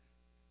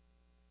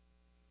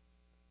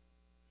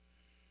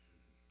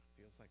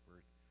Feels like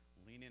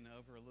we're leaning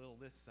over a little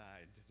this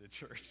side to the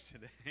church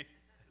today.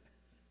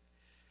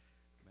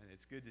 But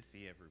it's good to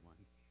see everyone.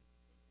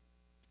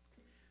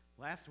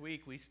 Last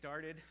week we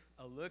started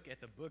a look at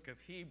the book of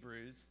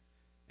Hebrews,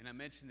 and I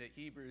mentioned that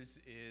Hebrews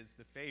is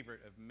the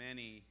favorite of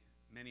many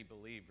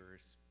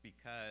believers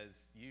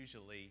because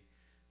usually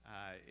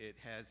it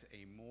has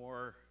a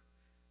more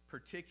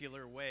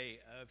particular way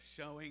of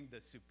showing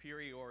the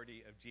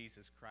superiority of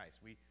Jesus Christ.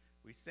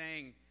 We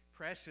sang,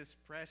 "Precious,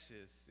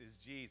 precious is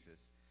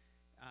Jesus."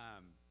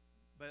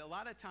 But a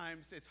lot of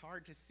times it's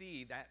hard to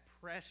see that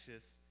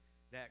precious,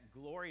 that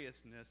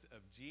gloriousness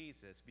of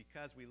Jesus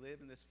because we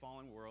live in this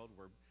fallen world.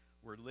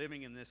 We're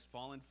living in this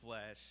fallen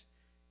flesh,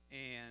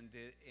 and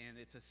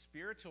it's a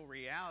spiritual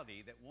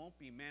reality that won't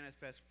be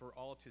manifest for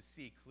all to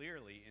see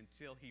clearly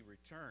until He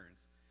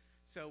returns.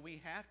 So we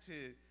have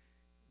to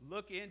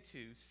look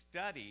into,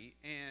 study,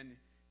 and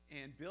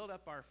build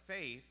up our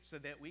faith so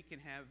that we can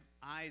have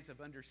eyes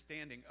of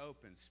understanding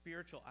open,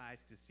 spiritual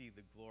eyes to see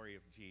the glory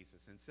of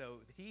Jesus. And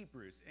so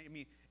Hebrews,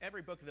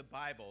 every book of the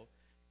Bible,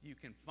 you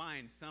can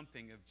find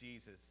something of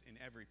Jesus in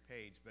every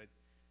page, but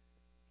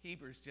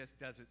Hebrews just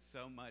does it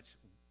so much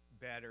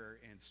better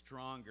and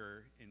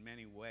stronger in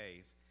many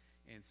ways.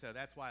 And so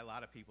that's why a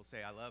lot of people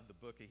say, I love the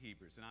book of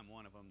Hebrews, and I'm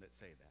one of them that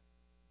say that.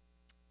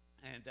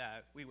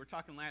 And we were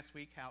talking last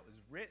week how it was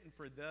written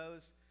for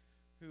those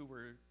who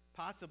were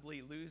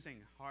possibly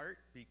losing heart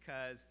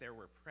because there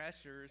were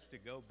pressures to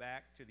go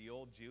back to the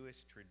old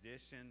Jewish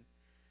tradition.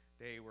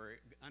 They were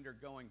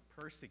undergoing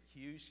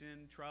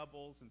persecution,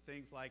 troubles, and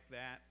things like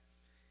that.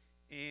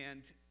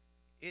 And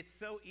it's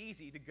so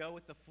easy to go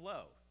with the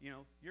flow. You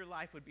know, your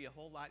life would be a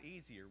whole lot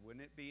easier,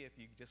 wouldn't it be, if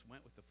you just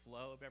went with the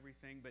flow of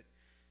everything?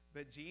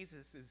 But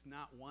Jesus is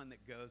not one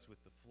that goes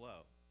with the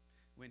flow.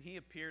 When He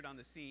appeared on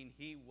the scene,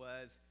 He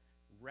was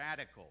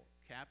radical,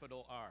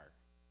 capital R,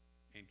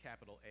 and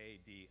capital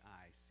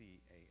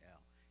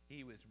A-D-I-C-A-L.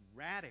 He was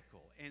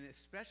radical, and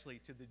especially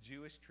to the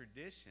Jewish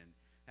tradition.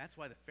 That's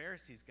why the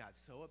Pharisees got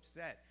so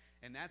upset,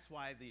 and that's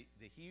why the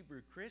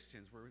Hebrew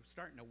Christians were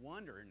starting to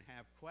wonder and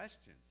have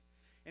questions.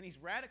 And He's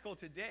radical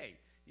today.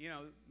 You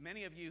know,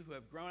 many of you who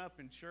have grown up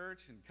in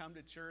church and come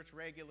to church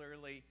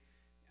regularly,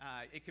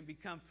 it can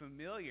become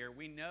familiar.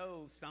 We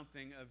know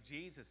something of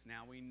Jesus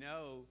now. We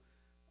know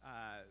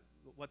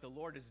what the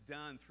Lord has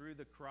done through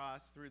the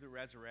cross, through the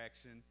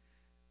resurrection.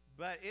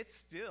 But it's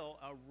still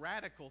a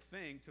radical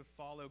thing to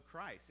follow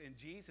Christ. And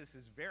Jesus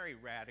is very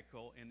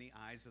radical in the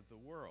eyes of the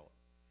world.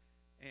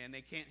 And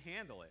they can't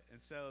handle it. And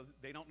so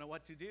they don't know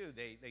what to do.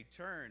 They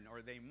turn,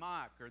 or they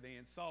mock, or they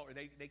insult, or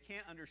they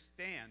can't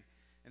understand.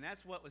 And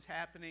that's what was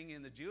happening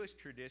in the Jewish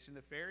tradition.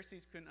 The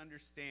Pharisees couldn't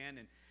understand,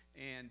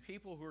 and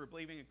people who were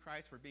believing in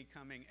Christ were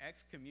becoming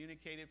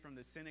excommunicated from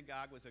the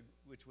synagogue,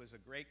 which was a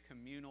great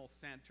communal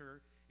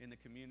center in the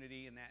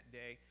community in that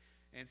day.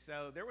 And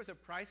so there was a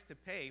price to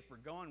pay for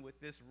going with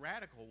this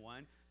radical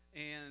one,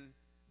 and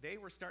they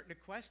were starting to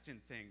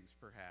question things,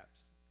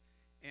 perhaps.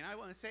 And I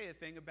want to say a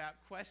thing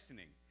about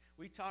questioning.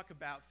 We talk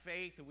about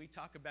faith, and we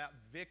talk about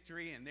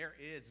victory, and there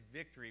is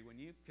victory when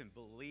you can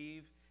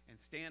believe and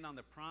stand on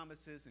the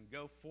promises and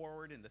go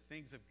forward in the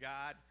things of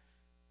God.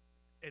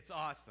 It's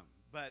awesome.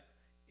 But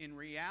in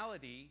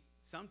reality,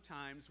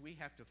 sometimes we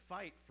have to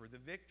fight for the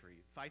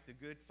victory, fight the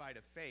good fight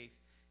of faith,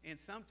 and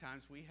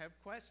sometimes we have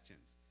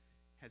questions.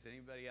 Has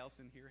anybody else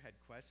in here had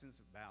questions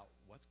about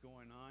what's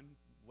going on?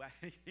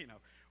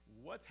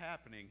 What's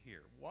happening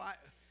here? Why?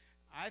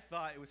 I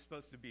thought it was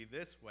supposed to be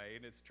this way,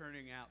 and it's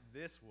turning out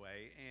this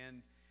way.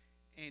 And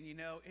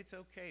it's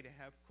okay to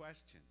have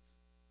questions.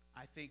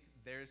 I think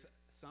there's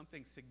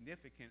something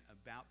significant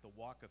about the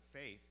walk of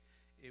faith.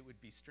 It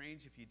would be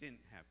strange if you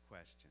didn't have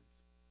questions.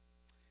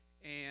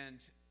 And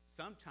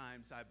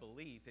sometimes I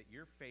believe that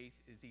your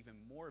faith is even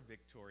more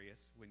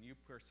victorious when you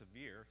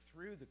persevere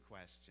through the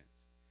questions.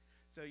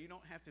 So you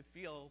don't have to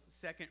feel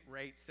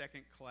second-rate,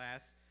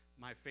 second-class,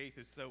 my faith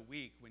is so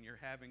weak when you're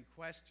having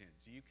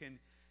questions. You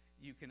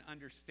can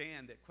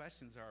understand that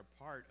questions are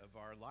a part of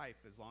our life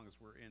as long as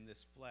we're in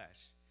this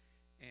flesh,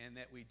 and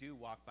that we do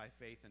walk by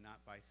faith and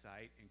not by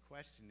sight, and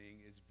questioning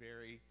is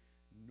very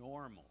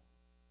normal.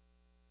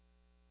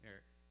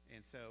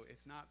 And so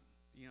it's not,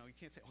 you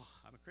can't say,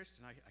 I'm a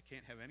Christian, I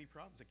can't have any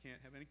problems, I can't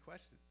have any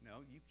questions.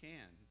 No, you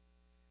can.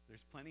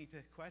 There's plenty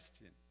to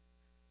question.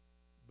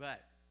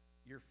 But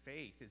your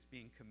faith is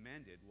being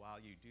commended while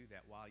you do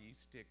that, while you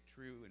stick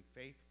true and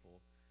faithful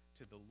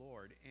to the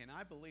Lord. And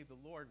I believe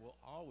the Lord will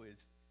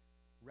always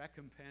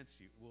recompense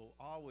you, will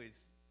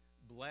always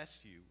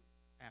bless you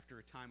after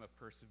a time of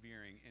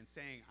persevering and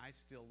saying, I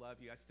still love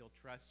you, I still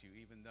trust you,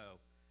 even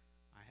though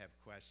I have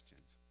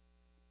questions.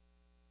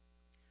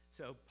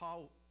 So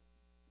Paul,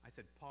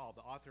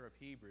 the author of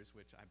Hebrews,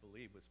 which I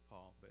believe was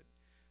Paul, but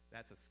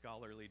that's a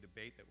scholarly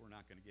debate that we're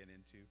not going to get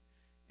into.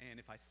 And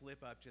if I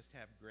slip up, just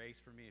have grace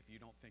for me if you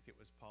don't think it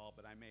was Paul,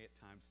 but I may at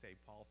times say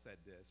Paul said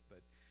this.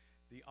 But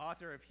the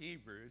author of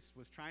Hebrews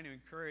was trying to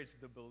encourage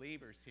the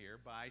believers here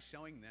by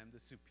showing them the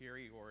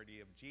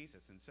superiority of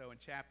Jesus. And so in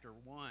chapter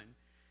 1,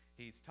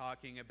 he's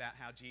talking about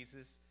how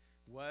Jesus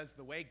was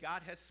the way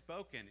God has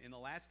spoken in the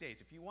last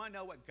days. If you want to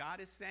know what God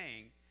is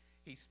saying,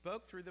 he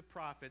spoke through the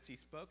prophets. He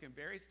spoke in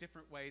various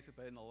different ways,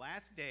 but in the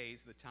last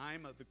days, the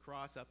time of the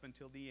cross up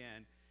until the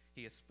end,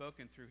 he has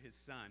spoken through his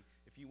Son.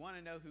 If you want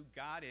to know who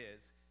God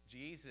is,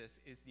 Jesus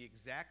is the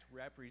exact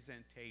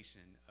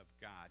representation of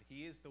God.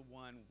 He is the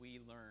one we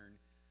learn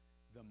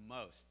the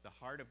most. The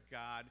heart of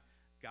God,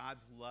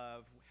 God's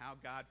love, how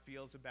God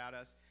feels about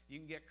us. You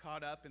can get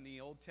caught up in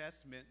the Old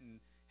Testament and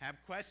have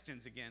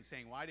questions again,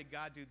 saying, why did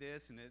God do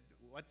this? And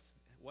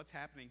what's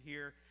happening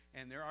here?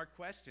 And there are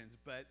questions,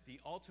 but the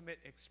ultimate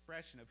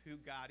expression of who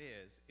God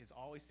is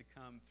always to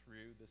come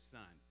through the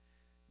Son,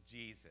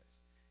 Jesus.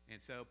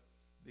 And so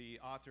the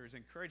author is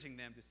encouraging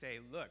them to say,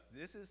 look,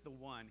 this is the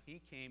one.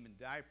 He came and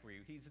died for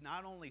you. He's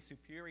not only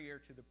superior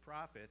to the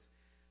prophets,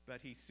 but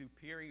he's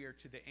superior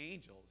to the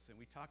angels. And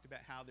we talked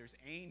about how there's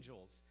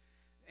angels,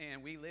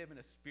 and we live in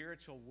a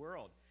spiritual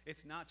world.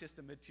 It's not just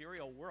a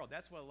material world.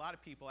 That's what a lot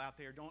of people out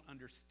there don't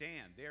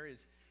understand. There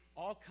is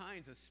all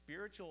kinds of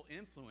spiritual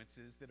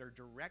influences that are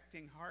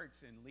directing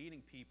hearts and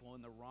leading people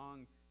in the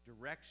wrong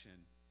direction.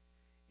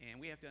 And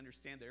we have to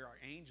understand there are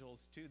angels,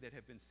 too, that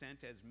have been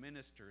sent as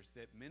ministers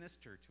that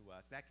minister to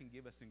us. That can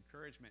give us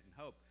encouragement and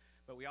hope.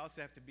 But we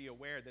also have to be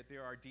aware that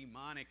there are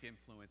demonic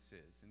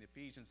influences. And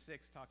Ephesians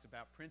 6 talks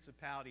about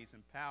principalities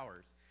and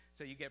powers.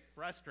 So you get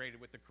frustrated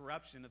with the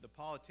corruption of the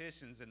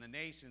politicians and the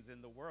nations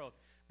in the world.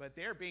 But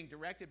they're being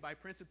directed by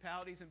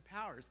principalities and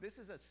powers. This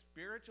is a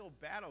spiritual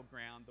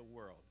battleground, the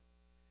world.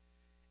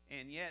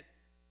 And yet,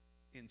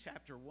 in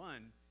chapter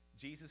 1,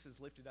 Jesus is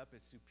lifted up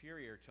as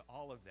superior to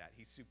all of that.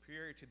 He's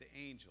superior to the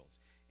angels,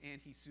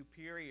 and he's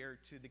superior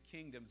to the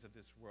kingdoms of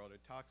this world.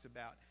 It talks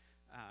about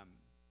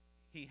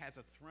he has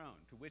a throne.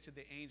 To which of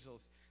the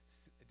angels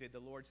did the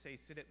Lord say,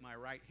 sit at my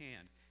right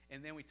hand?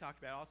 And then we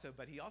talked about also,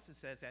 but he also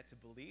says that to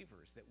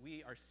believers, that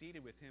we are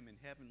seated with him in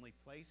heavenly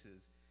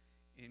places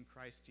in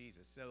Christ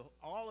Jesus. So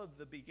all of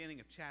the beginning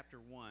of chapter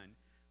 1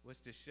 was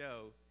to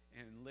show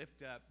and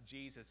lift up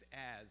Jesus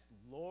as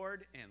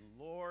Lord and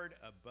Lord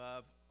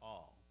above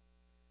all.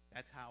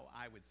 That's how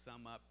I would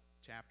sum up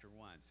chapter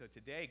 1. So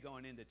today,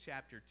 going into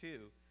chapter 2,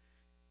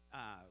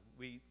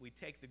 we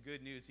take the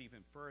good news even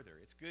further.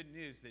 It's good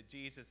news that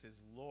Jesus is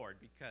Lord,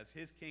 because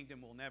his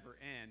kingdom will never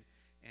end,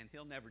 and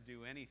he'll never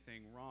do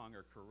anything wrong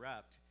or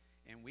corrupt.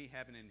 And we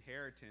have an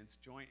inheritance,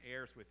 joint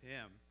heirs with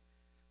him.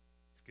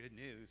 It's good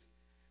news.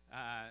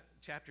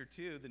 Chapter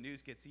 2, the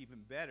news gets even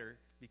better,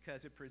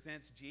 because it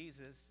presents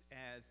Jesus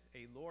as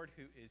a Lord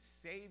who is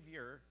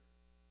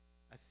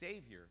a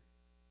Savior,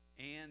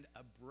 and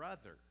a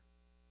brother.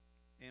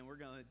 And we're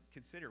going to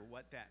consider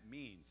what that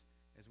means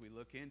as we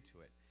look into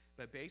it.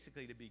 But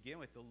basically, to begin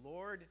with, the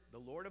Lord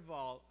of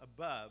all,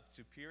 above,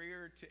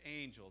 superior to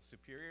angels,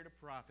 superior to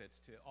prophets,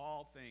 to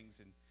all things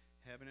in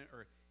heaven and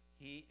earth,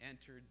 he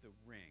entered the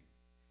ring.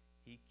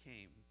 He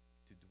came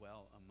to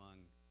dwell among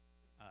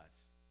us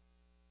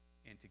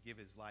and to give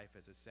his life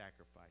as a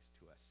sacrifice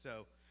to us.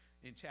 So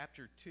in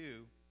chapter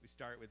 2, we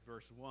start with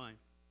verse 1.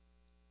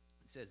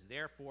 It says,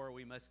 therefore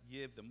we must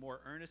give the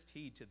more earnest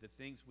heed to the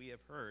things we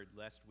have heard,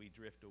 lest we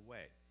drift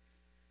away.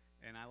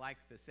 And I like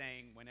the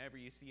saying, whenever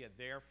you see a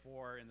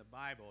therefore in the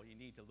Bible, you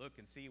need to look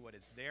and see what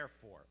it's there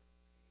for.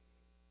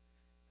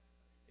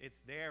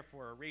 It's there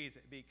for a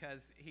reason,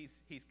 because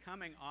he's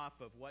coming off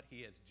of what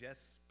he has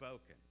just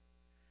spoken.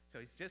 So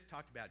he's just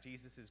talked about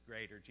Jesus is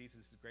greater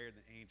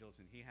than angels,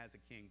 and he has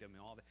a kingdom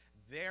and all that.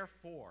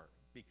 Therefore,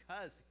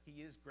 because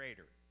he is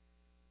greater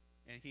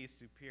and he is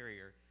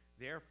superior,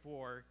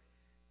 therefore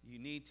you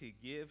need to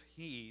give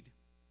heed,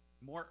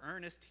 more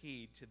earnest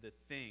heed, to the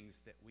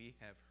things that we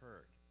have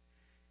heard.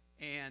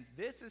 And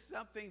this is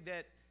something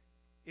that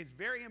is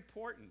very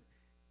important.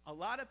 A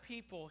lot of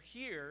people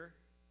hear,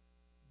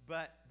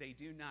 but they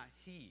do not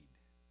heed.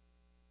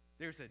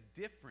 There's a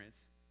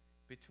difference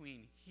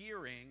between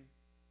hearing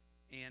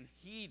and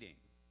heeding.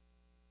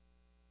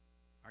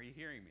 Are you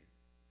hearing me?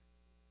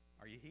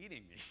 Are you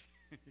heeding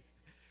me?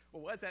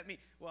 Well, what does that mean?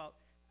 Well,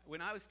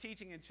 when I was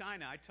teaching in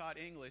China, I taught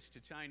English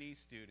to Chinese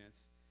students.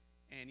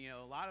 And,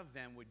 a lot of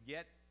them would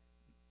get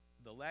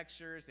the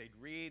lectures, they'd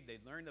read,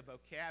 they'd learn the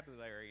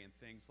vocabulary and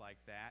things like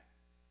that.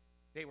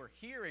 They were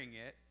hearing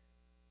it,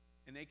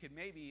 and they could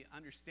maybe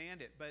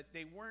understand it, but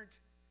they weren't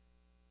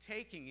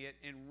taking it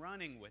and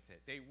running with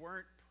it. They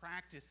weren't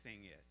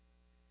practicing it.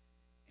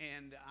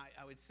 And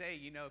I would say,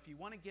 if you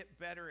want to get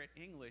better at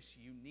English,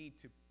 you need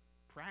to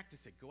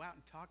practice it. Go out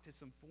and talk to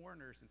some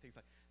foreigners and things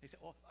like that. They say,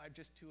 oh, I'm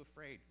just too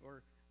afraid,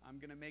 or I'm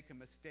going to make a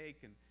mistake,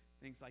 and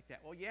things like that.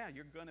 Well, yeah,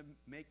 you're going to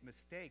make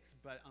mistakes,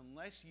 but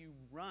unless you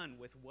run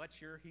with what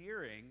you're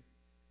hearing,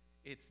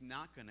 it's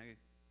not going to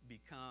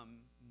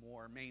become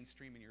more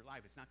mainstream in your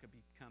life. It's not going to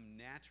become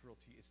natural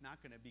to you. It's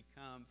not going to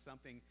become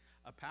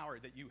a power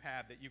that you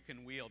have that you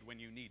can wield when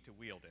you need to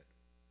wield it.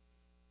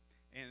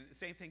 And the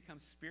same thing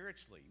comes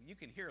spiritually. You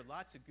can hear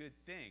lots of good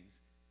things,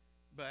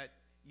 but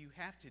you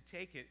have to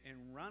take it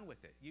and run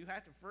with it. You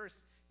have to first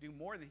do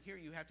more than hear.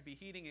 You have to be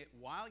heeding it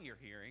while you're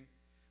hearing.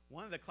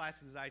 One of the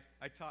classes I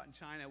taught in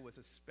China was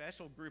a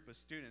special group of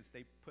students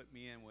they put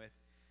me in with,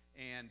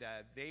 And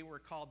they were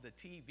called the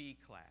TV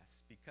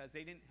class because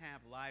they didn't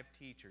have live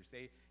teachers.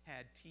 They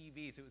had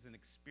TVs. It was an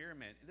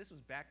experiment. This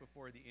was back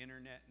before the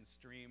internet and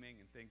streaming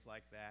and things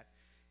like that.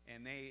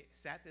 And they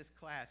sat this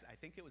class. I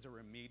think it was a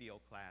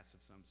remedial class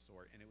of some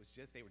sort. And it was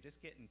just, they were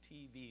just getting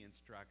TV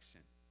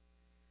instruction.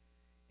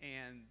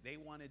 And they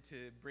wanted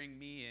to bring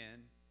me in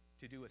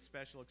to do a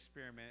special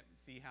experiment,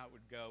 see how it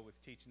would go with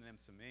teaching them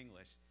some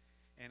English.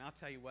 And I'll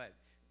tell you what,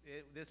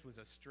 this was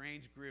a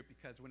strange group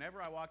because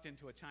whenever I walked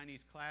into a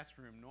Chinese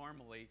classroom,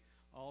 normally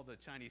all the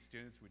Chinese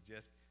students would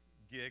just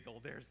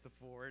giggle, there's the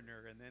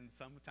foreigner, and then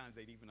sometimes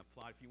they'd even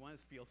applaud. If you want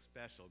to feel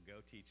special,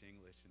 go teach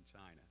English in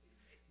China.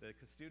 The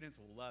students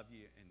will love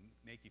you and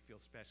make you feel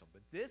special.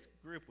 But this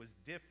group was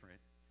different.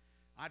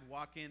 I'd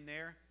walk in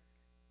there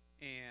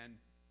and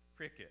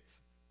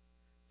crickets.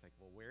 It's like,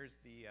 well, where's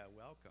the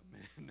welcome?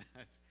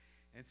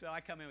 And so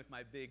I come in with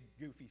my big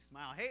goofy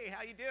smile. Hey,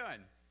 how you doing?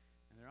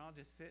 And they're all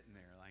just sitting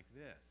there like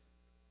this.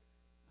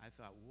 I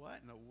thought, what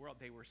in the world?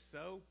 They were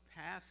so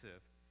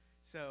passive.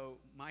 So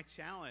my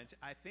challenge,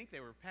 I think they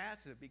were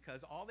passive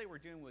because all they were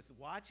doing was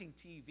watching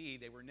TV.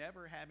 They were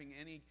never having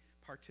any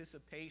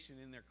participation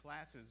in their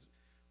classes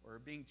or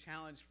being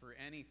challenged for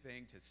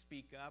anything to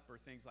speak up or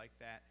things like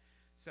that.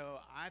 So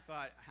I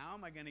thought, how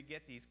am I going to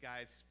get these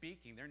guys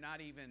speaking? They're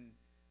not even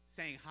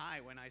saying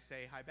hi when I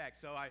say hi back.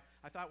 So I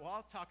thought, well,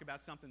 I'll talk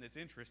about something that's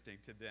interesting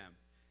to them.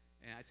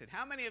 And I said,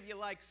 how many of you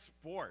like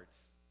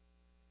sports?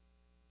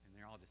 And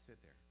they're all just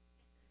sit there.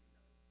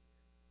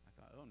 I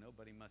thought, oh,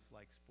 nobody must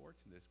like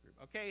sports in this group.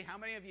 Okay, how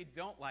many of you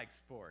don't like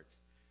sports?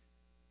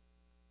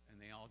 And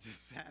they all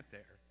just sat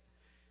there.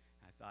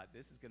 I thought,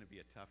 this is going to be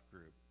a tough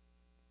group.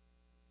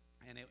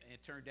 And it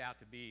turned out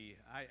to be,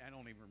 I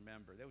don't even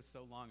remember. That was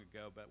so long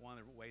ago, but one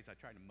of the ways I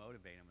tried to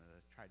motivate them is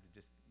I tried to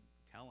just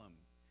tell them,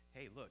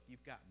 hey, look,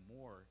 you've got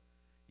more.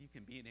 You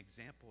can be an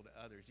example to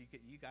others.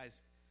 You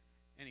guys,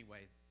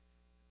 anyway,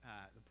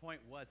 the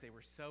point was they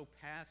were so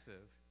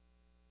passive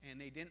and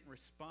they didn't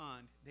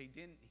respond. They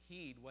didn't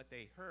heed what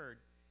they heard.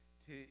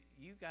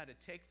 You got to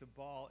take the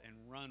ball and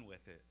run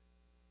with it.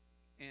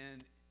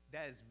 And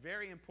that is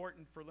very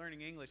important for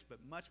learning English, but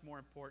much more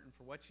important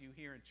for what you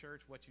hear in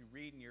church, what you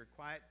read in your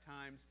quiet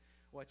times,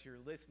 what you're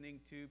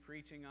listening to,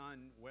 preaching on,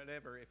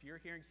 whatever. If you're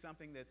hearing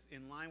something that's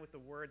in line with the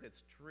Word,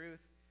 that's truth,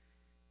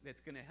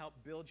 that's going to help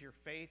build your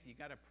faith, you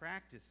got to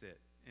practice it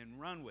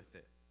and run with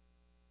it.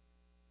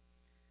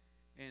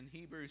 In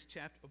Hebrews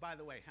chapter, oh, by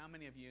the way, how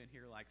many of you in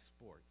here like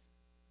sports?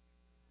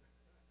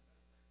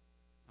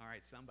 All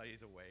right,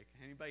 somebody's awake.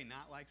 Anybody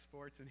not like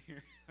sports in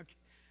here?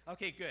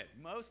 Okay, good.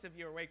 Most of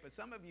you are awake, but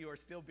some of you are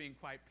still being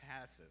quite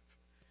passive.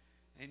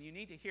 And you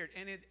need to hear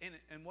it.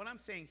 And what I'm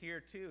saying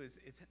here, too, is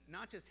it's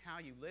not just how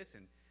you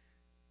listen.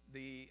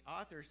 The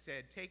author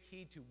said, take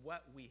heed to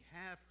what we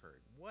have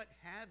heard. What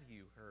have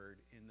you heard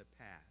in the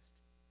past?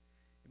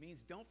 It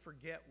means don't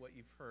forget what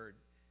you've heard.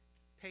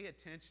 Pay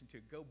attention to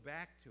it. Go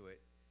back to it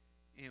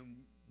and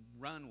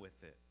run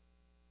with it.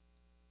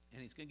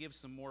 And he's going to give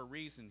some more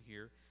reason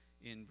here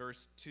in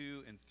verse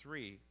 2 and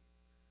 3.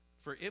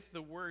 For if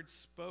the word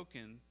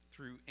spoken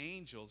through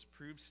angels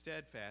proved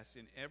steadfast,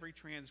 and every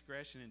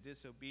transgression and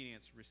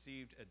disobedience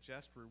received a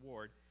just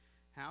reward,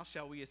 how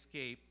shall we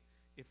escape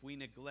if we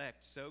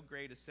neglect so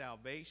great a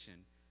salvation,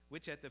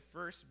 which at the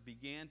first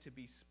began to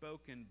be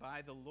spoken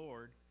by the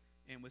Lord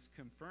and was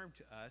confirmed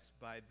to us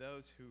by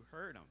those who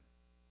heard him?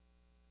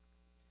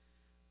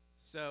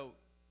 So,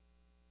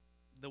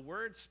 the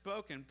word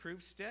spoken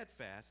proved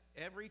steadfast.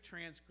 Every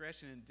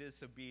transgression and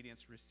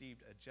disobedience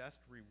received a just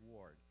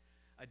reward.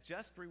 A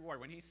just reward.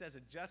 When he says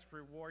a just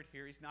reward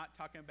here, he's not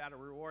talking about a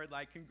reward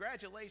like,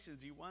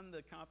 congratulations, you won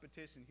the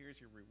competition,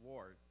 here's your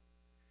reward.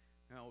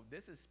 No,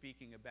 this is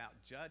speaking about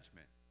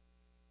judgment.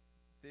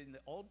 In the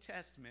Old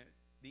Testament,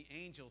 the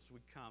angels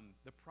would come,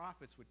 the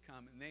prophets would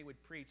come, and they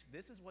would preach,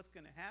 this is what's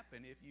going to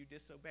happen if you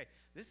disobey.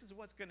 This is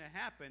what's going to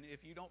happen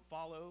if you don't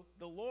follow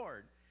the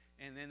Lord.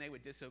 And then they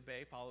would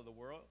disobey, follow the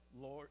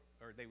Lord,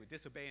 or they would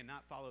disobey and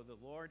not follow the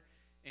Lord.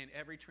 And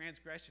every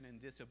transgression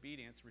and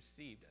disobedience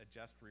received a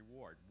just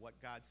reward. What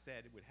God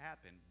said would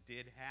happen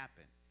did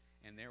happen.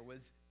 And there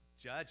was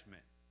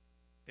judgment.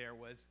 There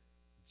was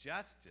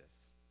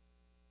justice.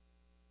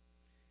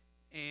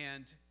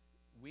 And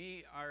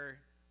we are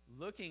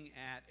looking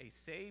at a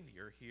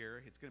Savior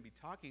here. It's going to be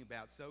talking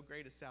about so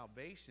great a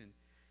salvation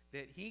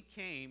that he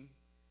came,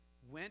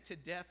 went to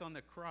death on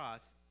the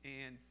cross,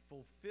 and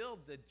fulfilled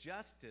the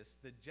justice,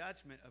 the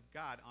judgment of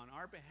God on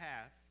our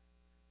behalf,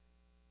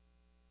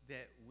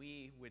 that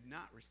we would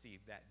not receive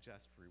that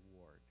just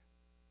reward,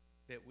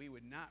 that we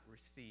would not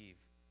receive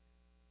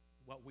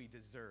what we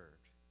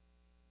deserved.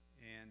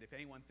 And if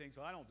anyone thinks,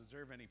 well, I don't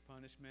deserve any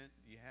punishment,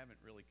 you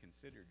haven't really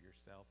considered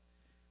yourself.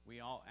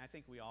 I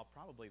think we all,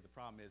 probably the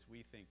problem is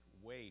we think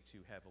way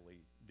too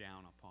heavily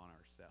down upon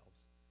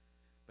ourselves.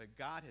 But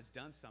God has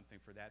done something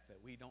for that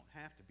we don't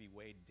have to be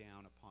weighed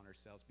down upon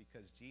ourselves,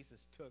 because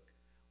Jesus took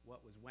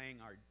what was weighing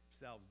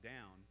ourselves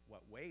down,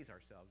 what weighs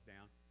ourselves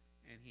down,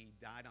 and he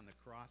died on the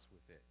cross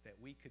with it, that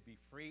we could be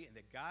free and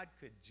that God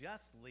could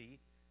justly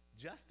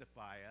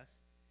justify us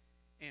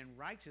and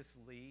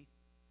righteously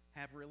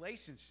have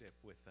relationship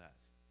with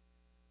us.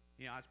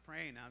 I was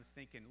praying, I was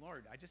thinking,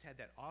 Lord, I just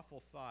had that awful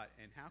thought,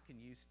 and how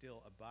can you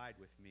still abide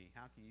with me?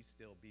 How can you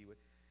still be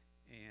with?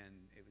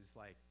 And it was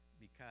like,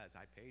 because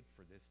I paid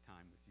for this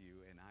time with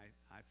you, and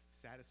I've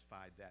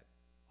satisfied that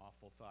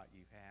awful thought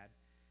you had,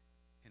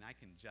 and I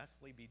can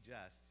justly be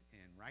just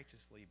and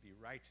righteously be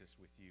righteous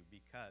with you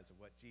because of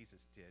what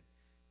Jesus did,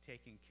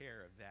 taking care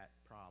of that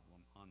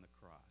problem on the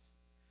cross.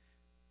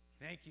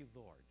 Thank you,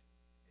 Lord.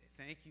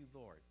 Thank you,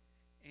 Lord.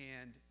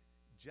 And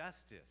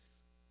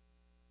justice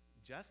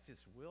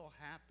will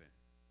happen.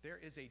 There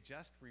is a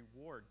just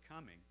reward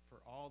coming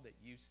for all that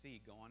you see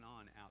going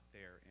on out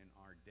there in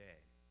our day.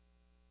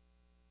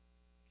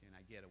 Can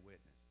I get a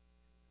witness?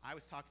 I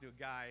was talking to a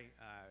guy,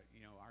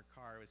 our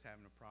car was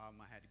having a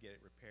problem. I had to get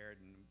it repaired,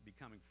 and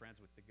becoming friends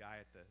with the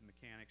guy at the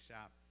mechanic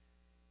shop.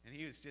 And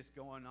he was just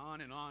going on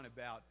and on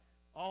about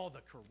all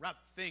the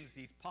corrupt things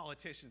these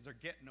politicians are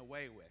getting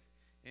away with.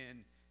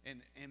 And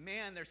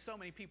man, there's so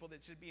many people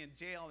that should be in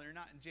jail and they're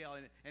not in jail.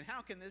 And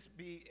how can this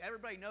be?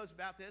 Everybody knows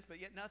about this, but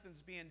yet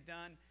nothing's being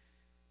done.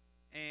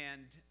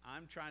 And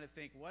I'm trying to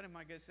think, what am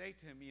I going to say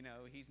to him?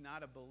 He's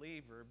not a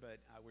believer, but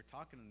we're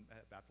talking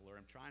about the Lord.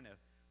 I'm trying to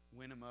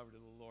win him over to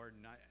the Lord.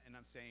 And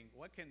I'm saying,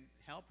 what can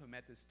help him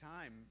at this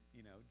time?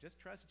 Just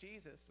trust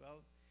Jesus.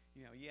 Well,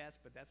 yes,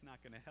 but that's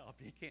not going to help.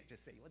 You can't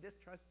just say, well,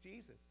 just trust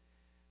Jesus.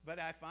 But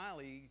I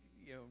finally,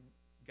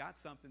 got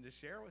something to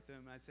share with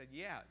him. I said,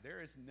 yeah,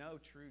 there is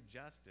no true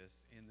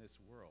justice in this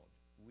world.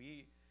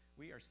 We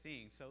are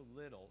seeing so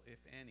little, if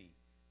any,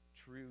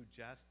 true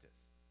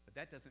justice. But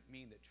that doesn't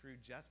mean that true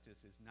justice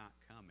is not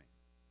coming.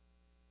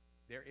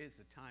 There is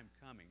a time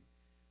coming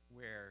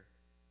where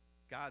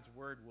God's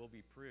word will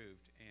be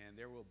proved and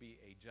there will be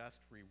a just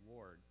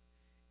reward.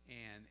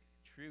 And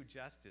true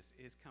justice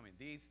is coming.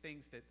 These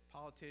things that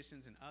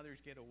politicians and others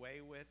get away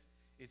with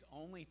is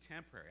only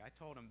temporary. I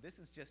told them, this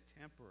is just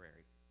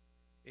temporary.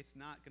 It's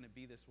not going to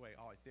be this way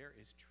always. There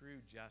is true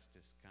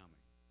justice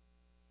coming.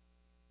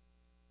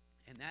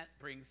 And that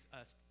brings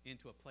us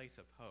into a place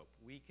of hope.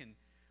 We can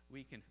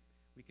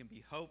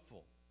be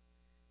hopeful.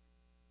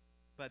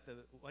 But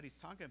what he's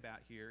talking about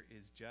here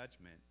is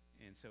judgment.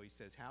 And so he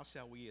says, how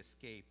shall we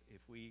escape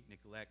if we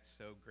neglect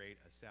so great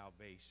a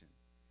salvation?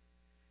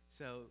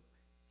 So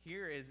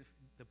here is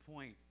the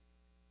point.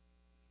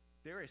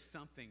 There is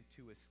something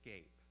to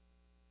escape.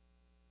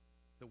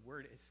 The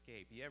word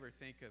escape. You ever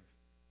think of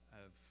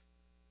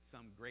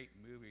some great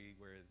movie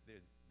where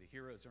the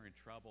heroes are in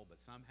trouble, but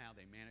somehow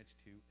they manage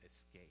to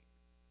escape?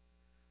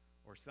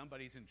 Or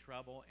somebody's in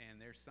trouble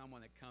and there's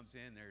someone that comes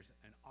in, there's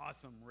an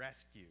awesome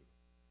rescue.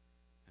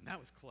 And that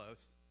was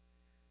close.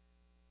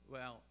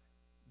 Well,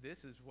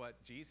 this is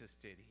what Jesus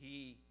did.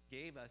 He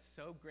gave us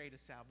so great a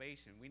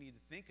salvation. We need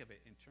to think of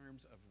it in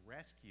terms of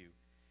rescue.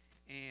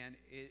 And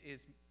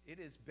it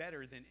is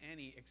better than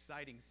any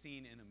exciting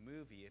scene in a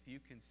movie if you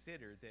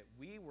consider that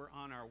we were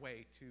on our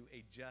way to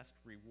a just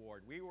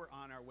reward. We were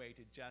on our way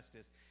to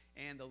justice.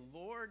 And the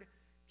Lord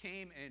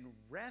came and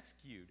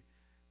rescued,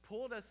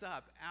 pulled us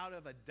up out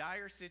of a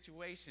dire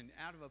situation,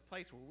 out of a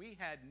place where we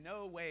had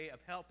no way of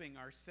helping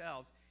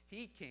ourselves.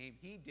 He came,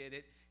 he did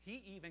it.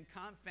 He even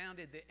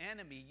confounded the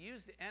enemy,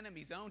 used the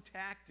enemy's own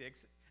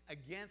tactics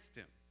against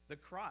him. The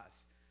cross.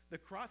 The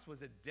cross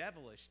was a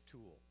devilish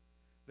tool.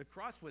 The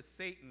cross was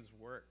Satan's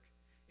work.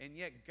 And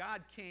yet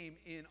God came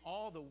in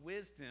all the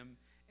wisdom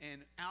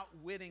and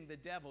outwitting the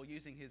devil,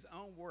 using his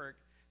own work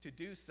to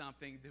do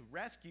something to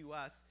rescue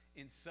us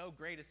in so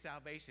great a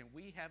salvation.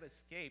 We have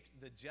escaped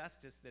the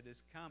justice that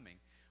is coming.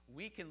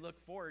 We can look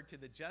forward to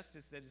the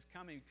justice that is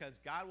coming because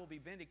God will be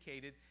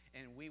vindicated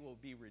and we will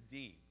be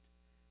redeemed.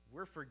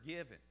 We're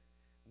forgiven.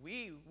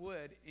 We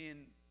would,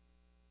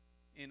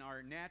 in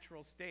our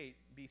natural state,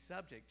 be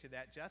subject to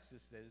that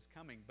justice that is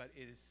coming, but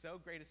it is so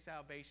great a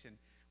salvation.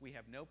 We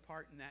have no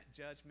part in that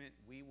judgment.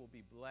 We will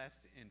be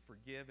blessed and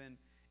forgiven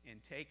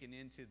and taken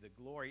into the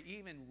glory,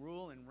 even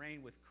rule and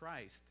reign with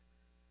Christ,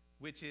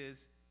 which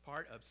is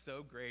part of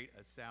so great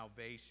a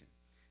salvation.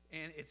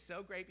 And it's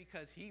so great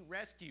because he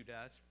rescued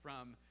us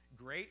from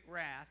great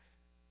wrath,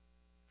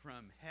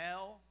 from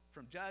hell,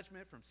 from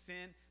judgment, from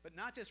sin, but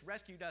not just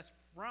rescued us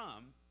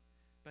from,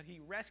 but he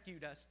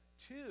rescued us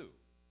to.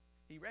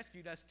 He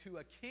rescued us to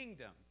a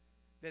kingdom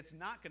that's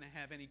not going to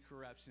have any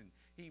corruption.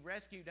 He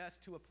rescued us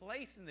to a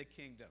place in the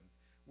kingdom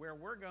where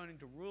we're going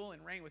to rule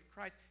and reign with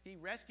Christ. He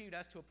rescued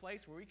us to a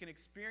place where we can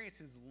experience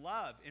his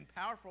love in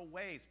powerful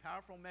ways,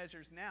 powerful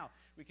measures now.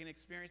 We can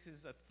experience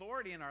his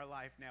authority in our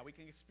life now. We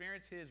can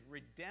experience his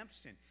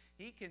redemption.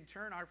 He can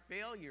turn our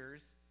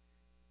failures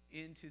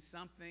into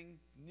something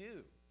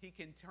new. He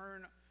can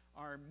turn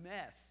our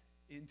mess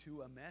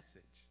into a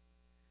message.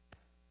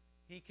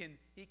 He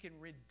can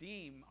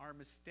redeem our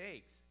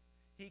mistakes.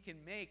 He can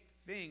make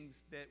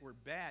things that were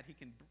bad, he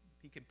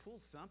can pull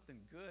something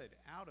good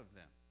out of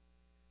them.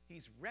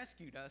 He's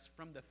rescued us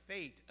from the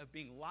fate of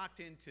being locked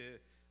into,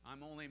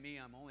 I'm only me,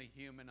 I'm only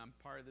human, I'm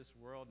part of this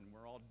world, and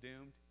we're all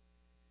doomed.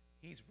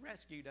 He's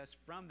rescued us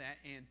from that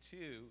and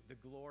to the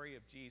glory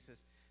of Jesus,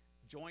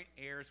 joint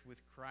heirs with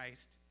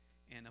Christ,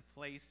 and a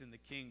place in the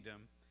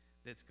kingdom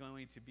that's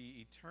going to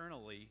be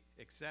eternally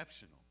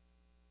exceptional.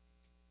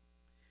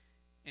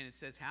 And it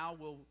says, how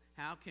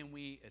can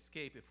we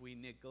escape if we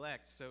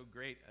neglect so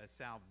great a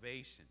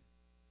salvation?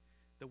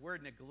 The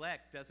word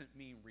neglect doesn't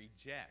mean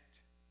reject.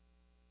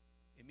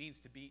 It means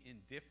to be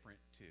indifferent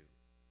to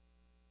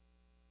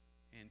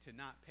and to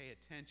not pay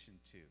attention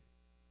to.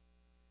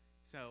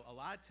 So a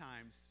lot of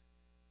times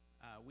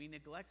we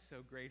neglect so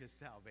great a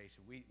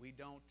salvation. We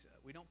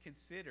don't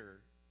consider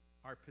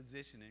our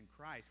position in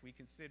Christ.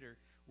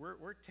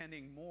 We're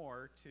tending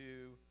more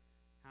to,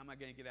 how am I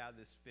going to get out of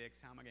this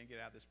fix? How am I going to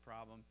get out of this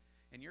problem?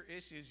 And your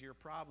issues, your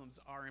problems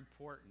are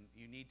important.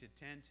 You need to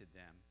tend to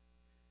them.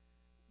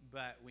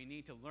 But we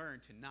need to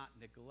learn to not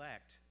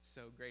neglect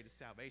so great a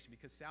salvation,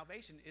 because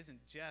salvation isn't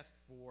just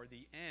for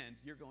the end.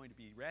 You're going to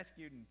be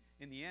rescued, and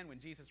in the end, when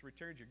Jesus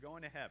returns, you're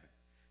going to heaven.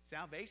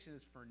 Salvation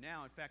is for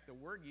now. In fact, the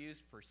word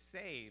used for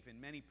save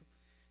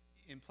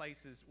in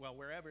places, well,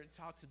 wherever it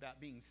talks about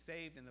being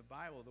saved in the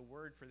Bible, the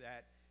word for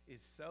that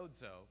is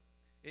sozo.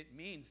 It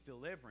means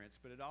deliverance,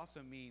 but it also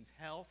means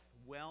health,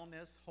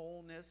 wellness,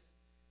 wholeness,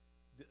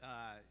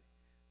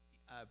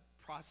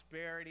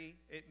 prosperity.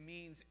 It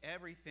means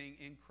everything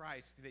in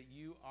Christ, that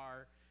you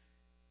are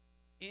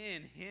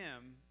in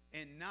Him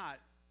and not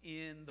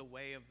in the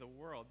way of the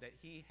world, that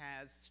He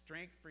has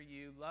strength for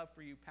you, love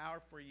for you,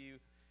 power for you.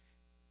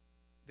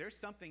 There's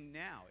something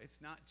now. It's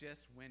not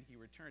just when He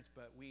returns,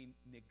 but we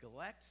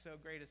neglect so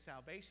great a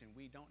salvation.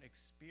 We don't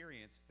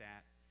experience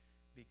that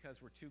because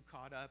we're too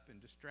caught up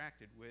and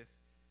distracted with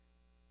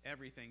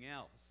everything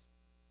else.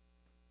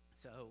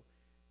 So,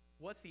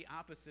 what's the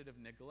opposite of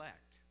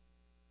neglect?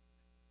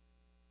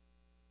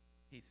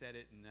 He said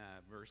it in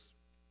verse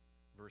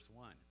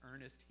 1,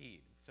 earnest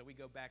heed. So we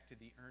go back to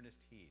the earnest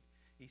heed.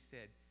 He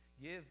said,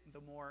 give the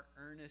more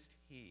earnest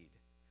heed,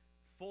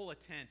 full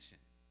attention.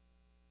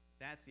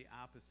 That's the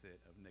opposite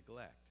of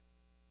neglect.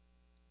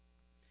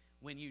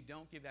 When you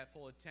don't give that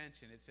full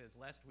attention, it says,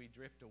 lest we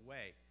drift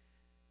away.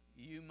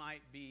 You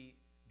might be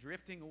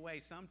drifting away.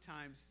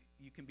 Sometimes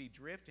you can be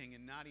drifting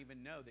and not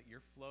even know that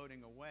you're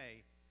floating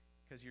away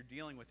because you're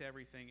dealing with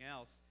everything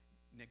else,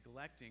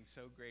 neglecting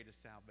so great a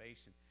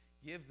salvation.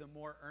 Give the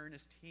more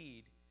earnest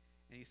heed.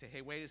 And you say,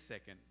 hey, wait a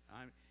second.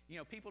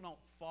 People don't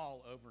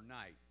fall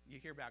overnight. You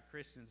hear about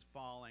Christians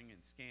falling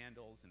and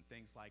scandals and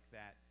things like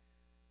that.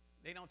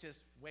 They don't just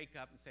wake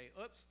up and say,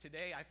 oops,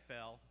 today I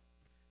fell.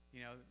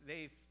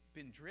 They've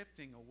been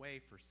drifting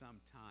away for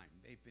some time.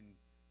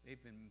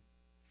 They've been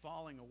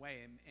falling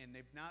away, and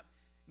they've not.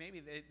 Maybe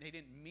they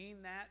didn't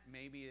mean that.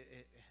 Maybe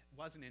it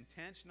wasn't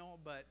intentional,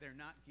 but they're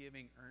not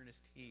giving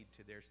earnest heed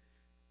to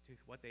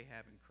what they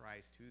have in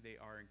Christ, who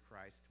they are in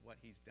Christ, what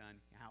He's done,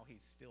 how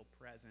He's still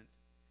present.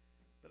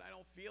 But I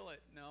don't feel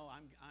it. No,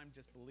 I'm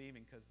just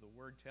believing because the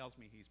Word tells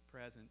me He's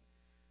present.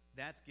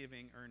 That's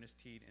giving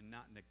earnest heed and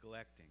not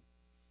neglecting.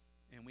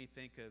 And we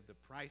think of the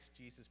price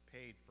Jesus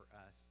paid for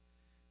us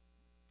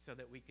so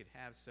that we could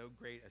have so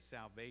great a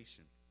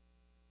salvation.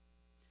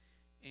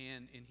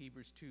 And in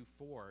Hebrews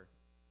 2:4,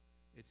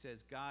 it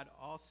says, God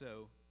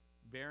also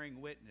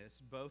bearing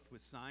witness both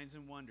with signs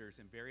and wonders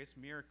and various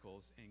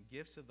miracles and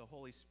gifts of the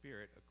Holy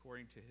Spirit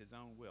according to His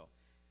own will.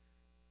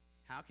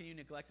 How can you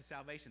neglect the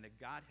salvation that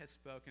God has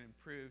spoken and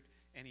proved,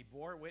 and He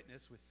bore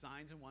witness with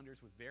signs and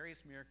wonders, with various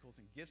miracles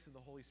and gifts of the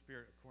Holy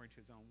Spirit according to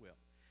His own will?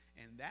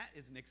 And that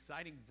is an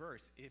exciting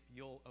verse if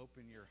you'll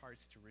open your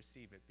hearts to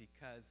receive it,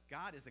 because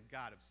God is a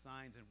God of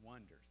signs and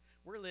wonders.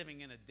 We're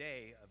living in a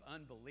day of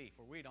unbelief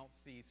where we don't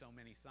see so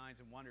many signs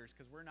and wonders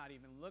because we're not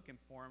even looking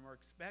for them or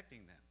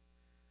expecting them.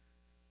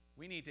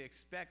 We need to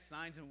expect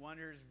signs and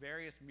wonders,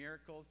 various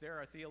miracles. There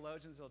are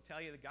theologians that will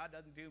tell you that God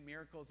doesn't do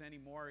miracles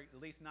anymore,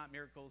 at least not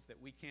miracles that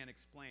we can't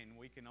explain.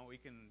 We can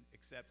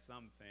accept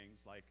some things,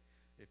 like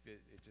if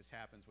it just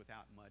happens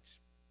without much,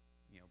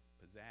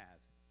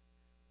 pizzazz.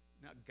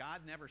 Now,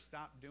 God never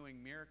stopped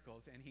doing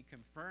miracles, and He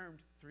confirmed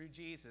through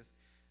Jesus.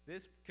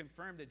 This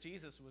confirmed that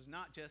Jesus was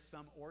not just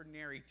some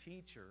ordinary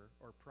teacher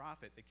or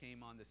prophet that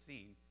came on the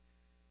scene.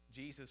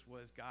 Jesus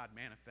was God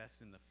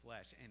manifest in the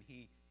flesh, and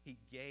He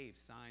gave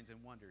signs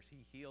and wonders.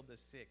 He healed the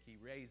sick. He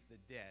raised the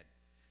dead.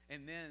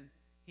 And then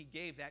He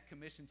gave that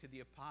commission to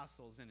the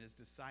apostles and His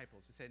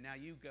disciples. He said, now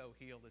you go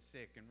heal the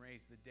sick and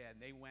raise the dead.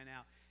 And they went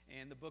out,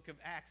 and the book of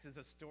Acts is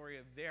a story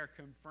of their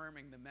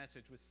confirming the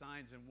message with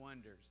signs and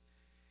wonders.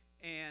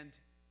 And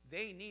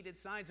they needed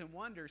signs and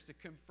wonders to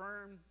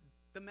confirm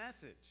the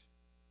message.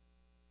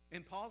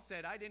 And Paul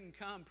said, I didn't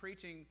come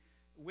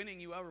winning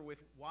you over with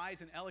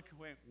wise and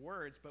eloquent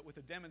words, but with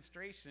a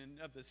demonstration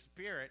of the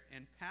Spirit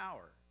and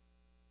power.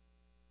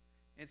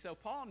 And so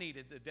Paul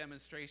needed the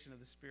demonstration of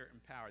the Spirit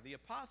and power. The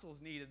apostles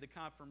needed the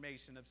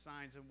confirmation of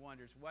signs and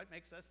wonders. What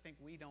makes us think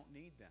we don't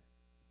need them?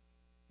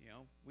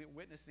 We're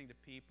witnessing to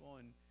people,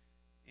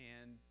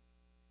 and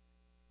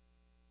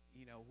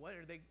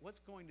what's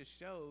going to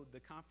show the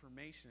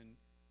confirmation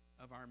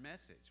of our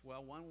message?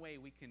 Well, one way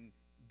we can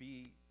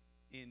be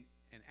in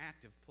an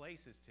active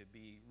place is to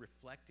be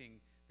reflecting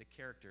the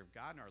character of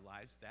God in our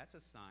lives. That's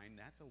a sign.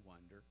 That's a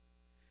wonder.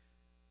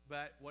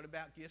 But what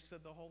about gifts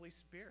of the Holy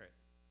Spirit?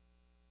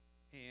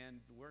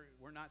 And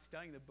we're not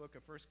studying the book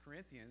of 1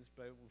 Corinthians,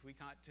 but if we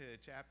got to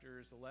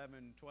chapters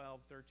 11, 12,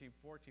 13,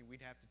 14,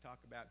 we'd have to talk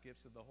about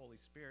gifts of the Holy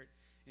Spirit.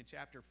 In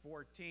chapter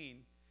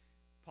 14,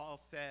 Paul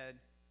said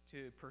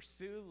to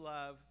pursue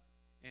love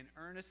and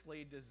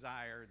earnestly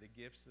desire the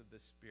gifts of the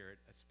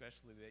Spirit,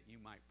 especially that you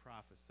might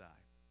prophesy.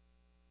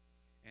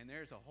 And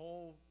there's a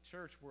whole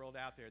church world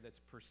out there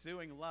that's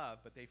pursuing love,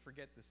 but they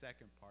forget the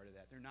second part of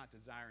that. They're not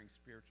desiring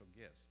spiritual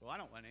gifts. Well,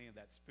 I don't want any of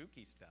that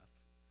spooky stuff.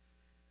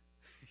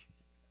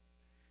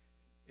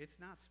 It's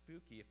not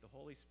spooky. If the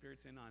Holy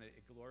Spirit's in on it,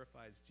 it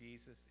glorifies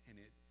Jesus and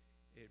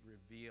it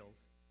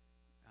reveals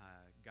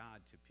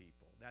God to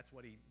people. That's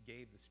what he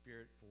gave the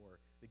Spirit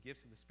for. The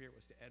gifts of the Spirit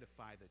was to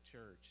edify the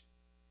church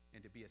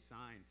and to be a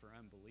sign for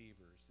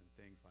unbelievers and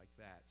things like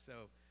that.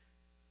 So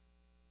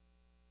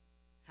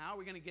how are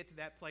we going to get to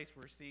that place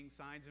where we're seeing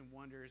signs and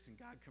wonders and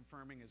God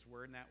confirming his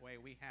word in that way?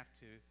 We have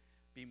to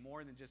be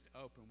more than just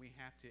open. We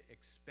have to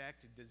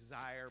expect,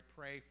 desire,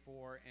 pray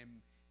for,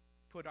 and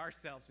put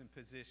ourselves in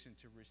position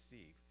to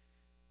receive.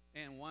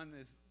 And one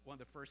of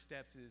the first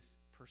steps is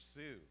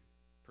pursue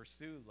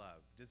love,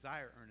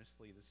 desire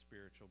earnestly the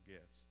spiritual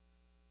gifts.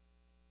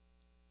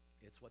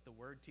 It's what the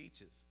word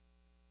teaches.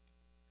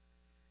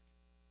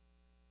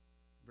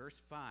 Verse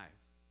 5.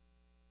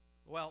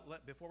 Well,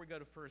 before we go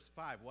to verse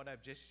 5, what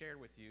I've just shared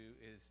with you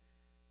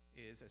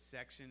is a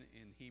section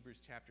in Hebrews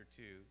chapter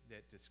 2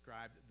 that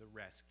described the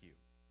rescue.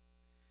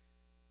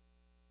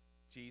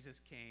 Jesus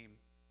came,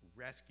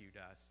 rescued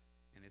us,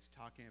 and it's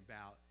talking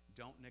about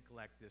don't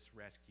neglect this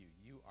rescue.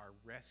 You are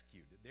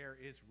rescued. There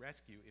is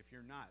rescue. If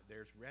you're not,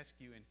 there's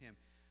rescue in him.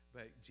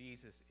 But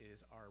Jesus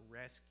is our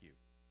rescue.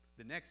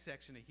 The next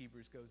section of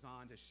Hebrews goes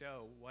on to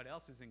show what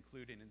else is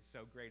included in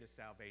so great a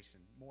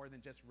salvation. More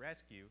than just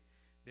rescue,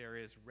 there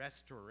is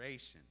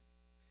restoration.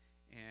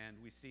 And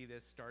we see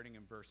this starting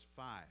in verse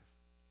 5.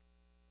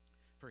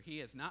 For he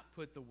has not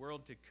put the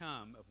world to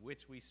come, of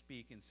which we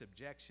speak, in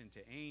subjection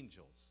to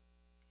angels.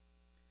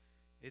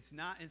 It's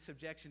not in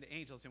subjection to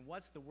angels. And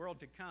what's the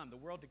world to come? The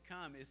world to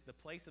come is the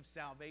place of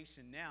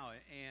salvation now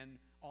and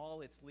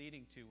all it's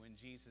leading to when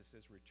Jesus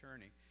is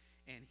returning.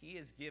 And he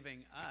is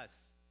giving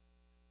us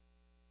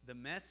the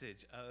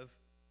message of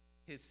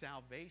his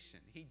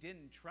salvation. He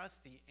didn't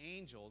trust the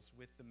angels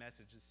with the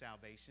message of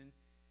salvation.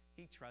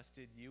 He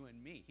trusted you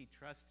and me. He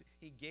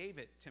gave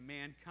it to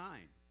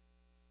mankind.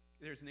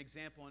 There's an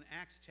example in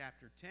Acts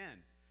chapter 10.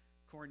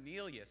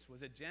 Cornelius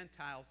was a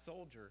Gentile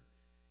soldier,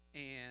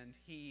 and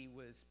he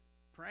was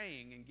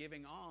praying and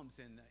giving alms,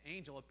 and the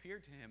angel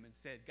appeared to him and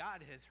said,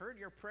 God has heard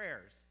your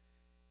prayers,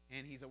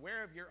 and he's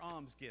aware of your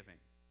almsgiving.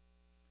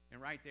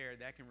 And right there,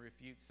 that can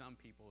refute some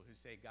people who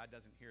say God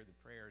doesn't hear the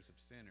prayers of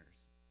sinners.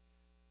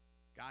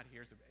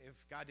 If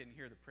God didn't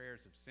hear the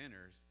prayers of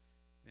sinners,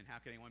 then how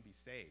can anyone be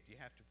saved? You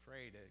have to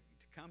pray to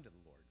come to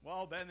the Lord.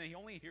 Well, then he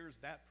only hears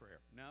that prayer.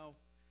 No,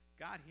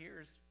 God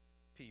hears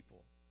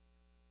people.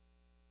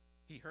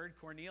 He heard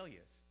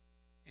Cornelius,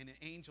 and an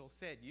angel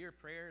said, your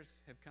prayers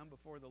have come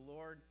before the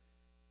Lord.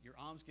 Your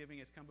almsgiving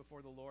has come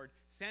before the Lord.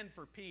 Send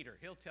for Peter.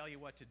 He'll tell you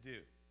what to do.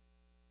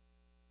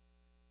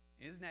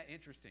 Isn't that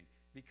interesting?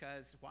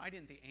 Because why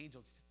didn't the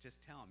angel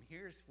just tell him,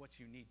 here's what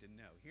you need to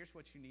know. Here's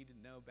what you need to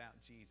know about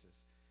Jesus.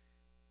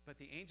 But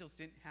the angels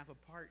didn't have a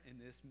part in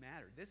this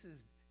matter. This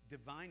is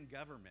divine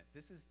government.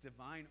 This is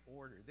divine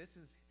order. This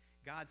is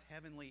God's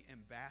heavenly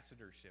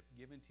ambassadorship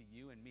given to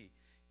you and me,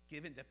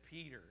 given to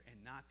Peter and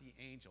not the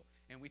angel.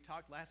 And we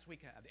talked last week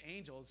how the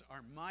angels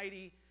are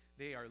mighty.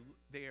 They are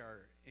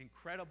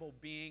incredible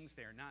beings.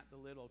 They are not the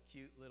little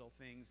cute little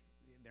things.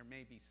 There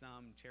may be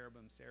some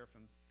cherubim,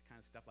 seraphim, kind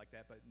of stuff like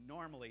that, but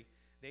normally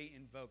they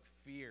invoke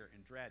fear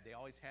and dread. They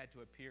always had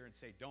to appear and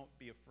say, don't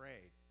be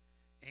afraid.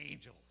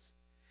 Angels.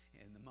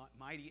 And the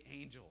mighty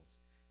angels.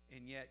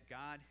 And yet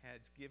God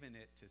has given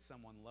it to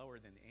someone lower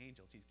than the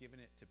angels. He's given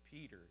it to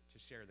Peter to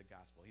share the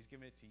gospel. He's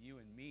given it to you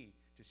and me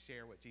to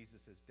share what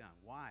Jesus has done.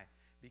 Why?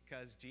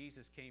 Because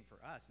Jesus came for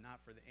us,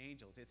 not for the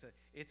angels. It's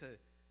a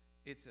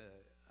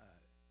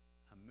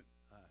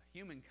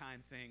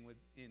humankind thing.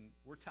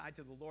 We're tied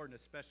to the Lord in a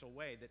special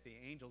way that the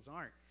angels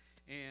aren't.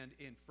 And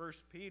in 1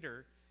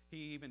 Peter,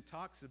 he even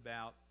talks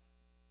about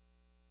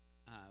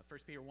 1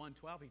 Peter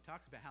 1:12, he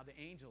talks about how the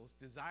angels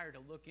desire to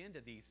look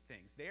into these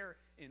things. They're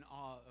in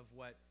awe of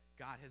what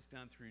God has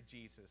done through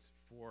Jesus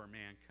for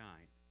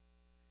mankind.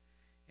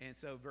 And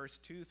so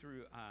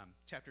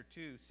chapter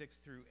 2, 6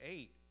 through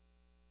 8,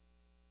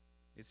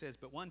 it says,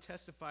 but one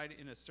testified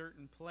in a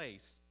certain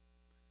place,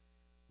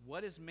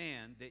 what is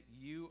man that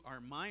you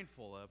are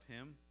mindful of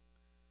him,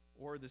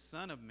 or the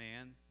Son of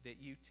Man that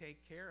you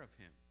take care of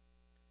him?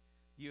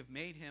 You have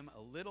made him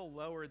a little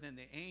lower than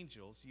the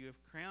angels. You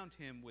have crowned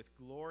him with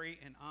glory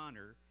and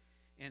honor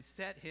and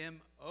set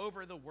him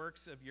over the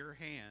works of your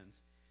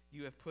hands.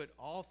 You have put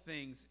all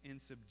things in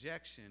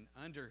subjection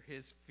under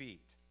his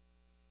feet.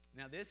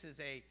 Now, this is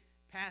a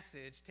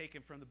passage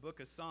taken from the book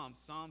of Psalms,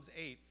 Psalms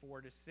 8,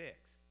 4 to 6.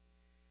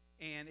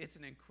 And it's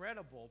an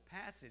incredible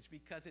passage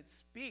because it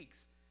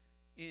speaks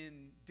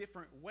in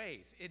different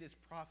ways. It is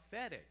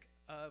prophetic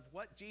of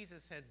what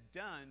Jesus has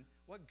done,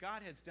 what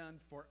God has done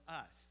for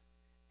us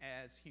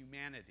as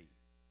humanity.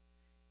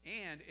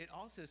 And it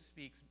also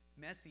speaks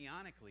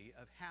messianically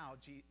of how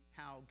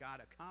God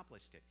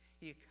accomplished it.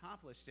 He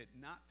accomplished it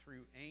not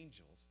through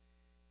angels.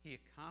 He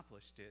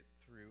accomplished it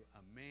through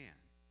a man.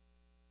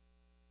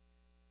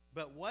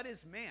 But what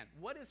is man?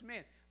 What is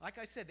man? Like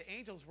I said, the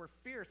angels were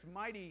fierce,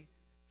 mighty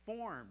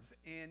forms,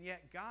 and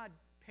yet God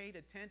paid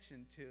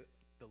attention to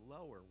the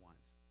lower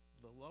ones.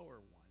 The lower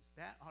ones.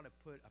 That ought to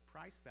put a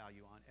price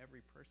value on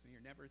every person. You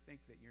never think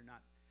that you're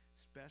not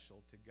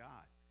special to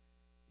God.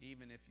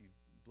 Even if you've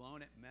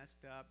blown it,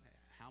 messed up,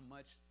 how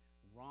much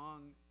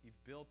wrong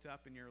you've built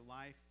up in your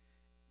life,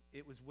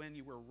 it was when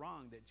you were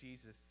wrong that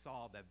Jesus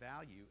saw the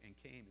value and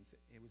came and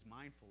it was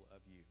mindful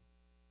of you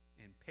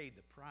and paid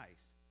the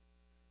price.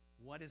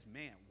 What is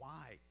man?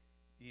 Why?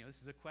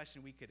 This is a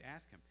question we could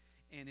ask him.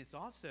 And it's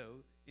also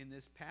in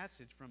this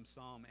passage from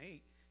Psalm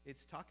 8,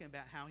 it's talking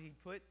about how he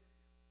put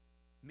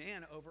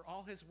man over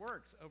all his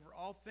works, over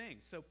all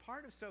things. So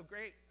part of so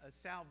great a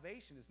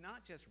salvation is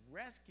not just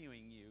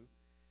rescuing you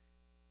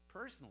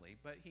personally,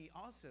 but he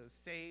also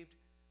saved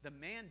the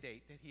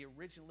mandate that he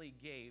originally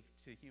gave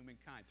to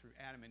humankind through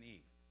Adam and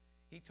Eve.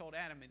 He told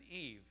Adam and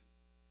Eve,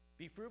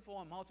 be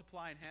fruitful and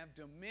multiply and have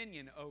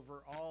dominion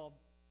over all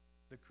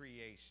the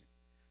creation.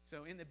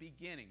 So in the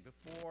beginning,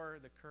 before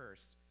the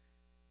curse,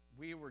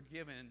 we were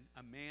given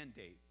a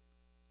mandate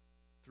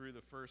through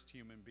the first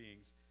human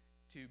beings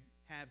to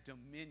have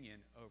dominion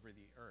over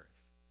the earth.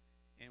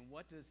 And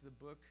what does the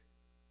book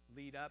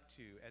lead up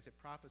to as it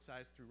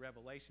prophesies through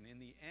Revelation? In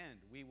the end,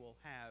 we will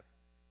have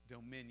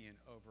dominion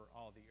over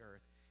all the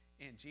earth.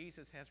 And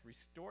Jesus has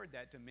restored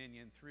that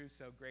dominion through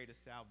so great a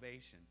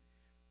salvation.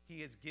 He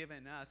has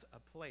given us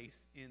a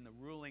place in the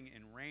ruling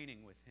and reigning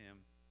with him.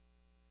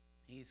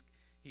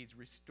 He's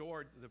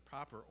restored the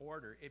proper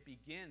order. It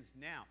begins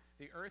now.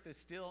 The earth is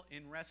still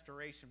in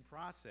restoration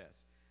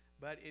process,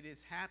 but it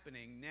is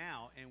happening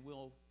now and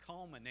will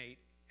culminate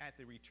at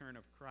the return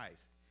of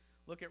Christ.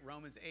 Look at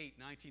Romans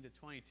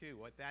 8:19-22,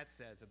 what that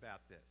says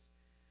about this.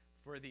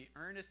 For the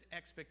earnest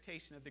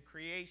expectation of the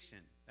creation,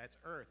 that's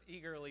earth,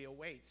 eagerly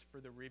awaits for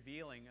the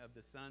revealing of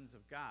the sons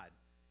of God.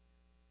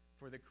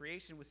 For the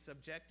creation was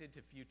subjected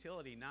to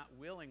futility, not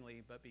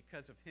willingly, but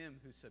because of him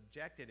who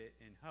subjected it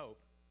in hope,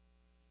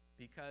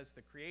 because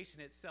the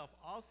creation itself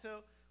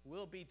also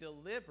will be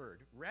delivered,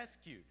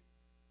 rescued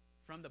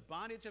from the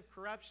bondage of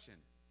corruption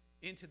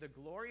into the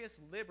glorious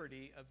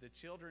liberty of the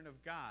children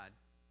of God.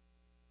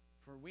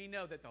 For we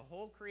know that the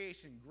whole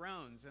creation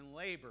groans and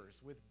labors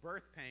with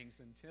birth pangs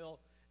until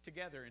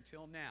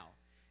now.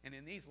 And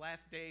in these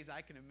last days,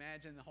 I can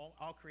imagine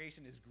all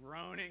creation is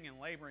groaning and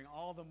laboring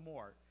all the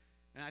more.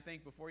 And I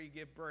think before you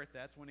give birth,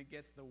 that's when it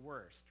gets the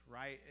worst,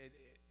 right?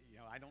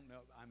 I don't know.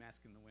 I'm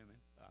asking the women,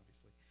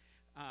 obviously.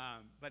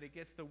 But it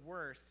gets the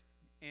worst.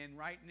 And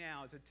right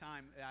now is a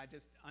time that I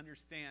just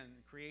understand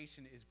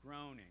creation is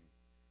groaning.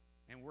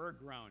 And we're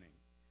groaning.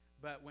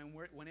 But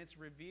when it's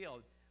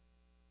revealed,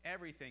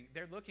 everything,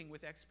 they're looking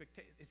with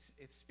expectation.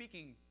 It's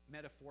speaking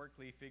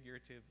metaphorically,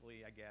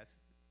 figuratively, I guess.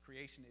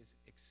 Creation is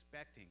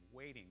expecting,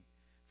 waiting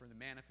for the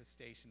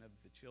manifestation of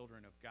the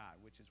children of God,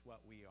 which is what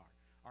we are.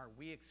 Are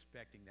we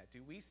expecting that?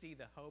 Do we see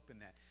the hope in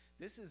that?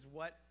 This is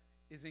what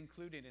is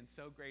included in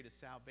so great a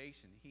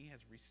salvation. He has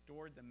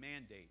restored the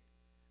mandate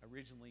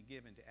originally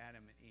given to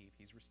Adam and Eve.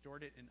 He's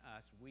restored it in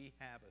us. We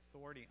have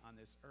authority on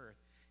this earth,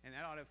 and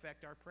that ought to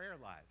affect our prayer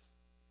lives.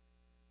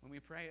 When we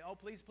pray, oh,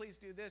 please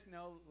do this.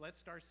 No, let's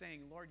start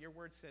saying, Lord, your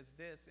word says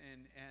this,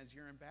 and as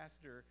your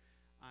ambassador,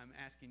 I'm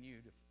asking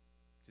you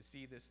to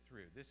see this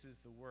through. This is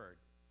the word.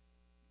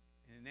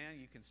 And now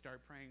you can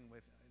start praying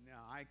with,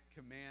 now I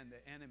command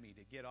the enemy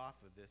to get off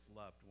of this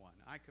loved one.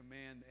 I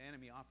command the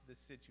enemy off of this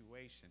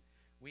situation.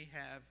 We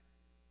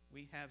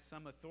have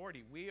some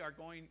authority. We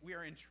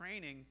are in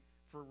training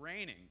for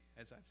reigning,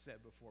 as I've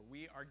said before.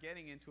 We are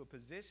getting into a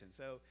position.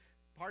 So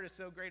part of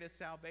so great a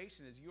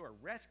salvation is you are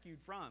rescued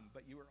from,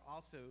 but you are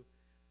also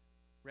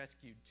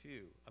rescued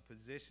to a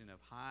position of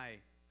high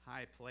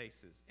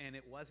places. And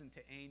it wasn't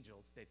to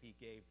angels that he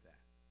gave that.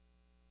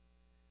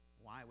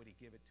 Why would he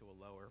give it to a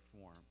lower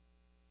form?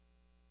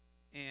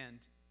 And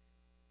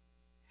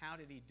how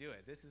did he do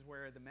it? This is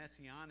where the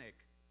messianic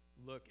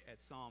look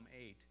at Psalm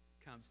 8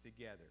 comes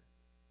together.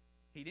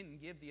 He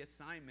didn't give the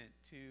assignment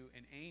to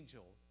an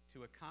angel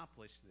to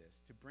accomplish this,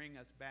 to bring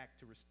us back,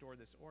 to restore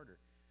this order.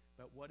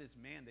 But what is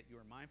man that you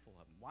are mindful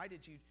of him? Why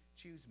did you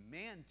choose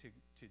man to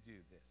do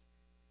this?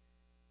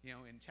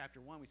 In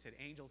chapter 1 we said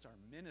angels are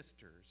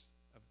ministers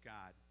of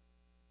God.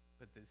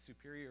 But the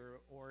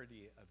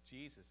superiority of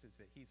Jesus is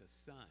that he's a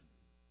son.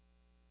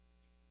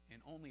 And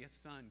only a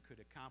son could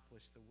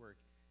accomplish the work.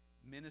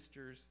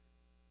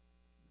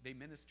 They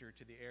minister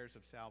to the heirs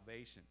of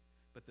salvation.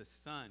 But the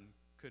son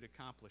could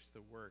accomplish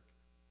the work.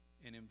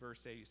 And in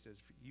verse 8 he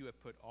says, you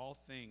have put all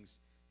things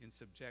in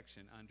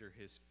subjection under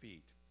his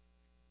feet.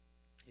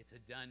 It's a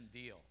done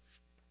deal.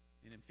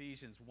 In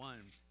Ephesians 1,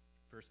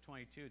 verse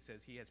 22, it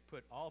says he has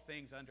put all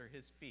things under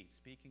his feet.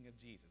 Speaking of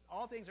Jesus.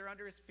 All things are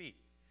under his feet.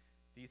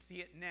 Do you see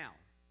it now?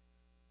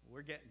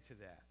 We're getting to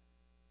that.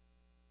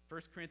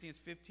 1 Corinthians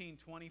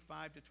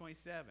 15:25 to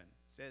 27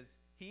 says,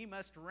 he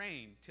must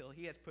reign till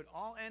he has put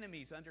all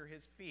enemies under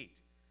his feet.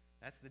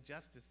 That's the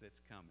justice that's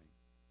coming.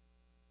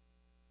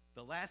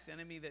 The last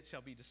enemy that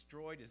shall be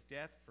destroyed is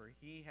death, for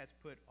he has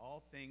put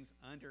all things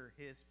under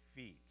his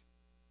feet.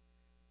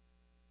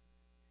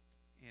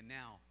 And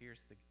now,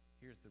 here's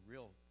the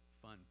real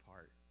fun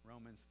part.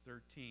 Romans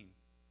 16,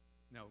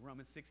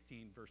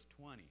 verse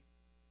 20. It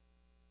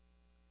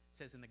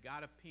says, and the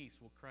God of peace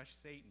will crush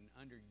Satan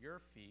under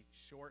your feet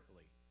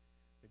shortly.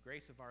 The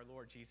grace of our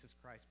Lord Jesus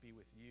Christ be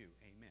with you.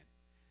 Amen.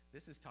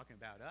 This is talking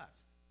about us.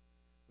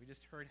 We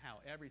just heard how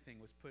everything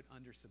was put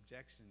under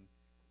subjection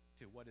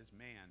to what is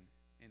man,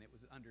 and it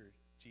was under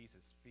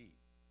Jesus' feet.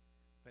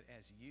 But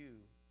as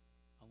you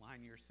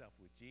align yourself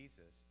with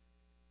Jesus,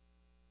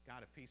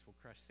 God of peace will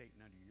crush Satan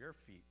under your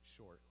feet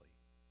shortly.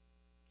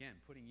 Again,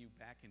 putting you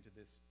back into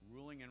this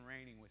ruling and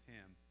reigning with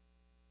him.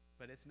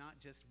 But it's not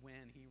just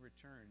when he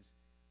returns.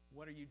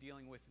 What are you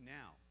dealing with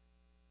now?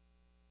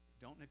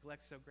 Don't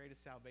neglect so great a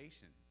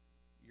salvation.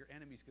 Your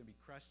enemy's going to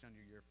be crushed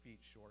under your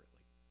feet shortly.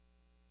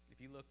 If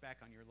you look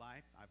back on your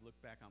life, I've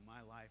looked back on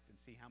my life and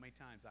see how many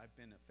times I've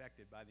been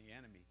affected by the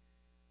enemy,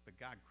 but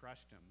God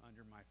crushed him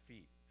under my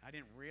feet. I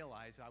didn't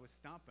realize I was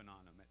stomping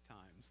on him at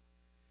times.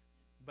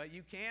 But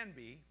you can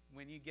be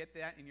when you get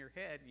that in your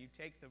head and you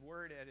take the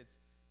word at its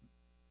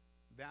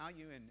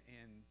value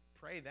and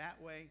pray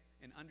that way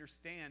and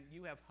understand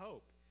you have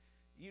hope.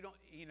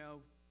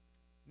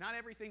 Not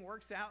everything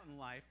works out in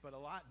life, but a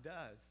lot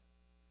does.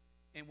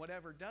 And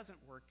whatever doesn't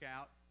work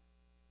out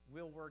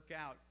will work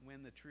out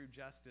when the true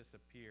justice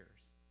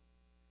appears.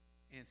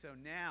 And so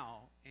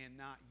now and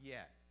not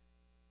yet.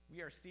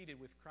 We are seated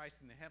with Christ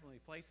in the heavenly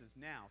places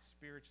now,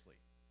 spiritually,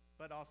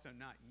 but also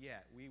not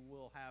yet. We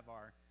will have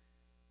our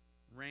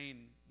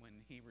reign when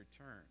he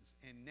returns.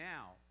 And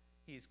now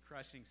he is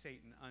crushing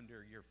Satan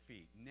under your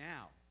feet.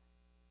 Now.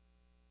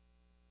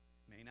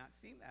 May not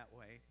seem that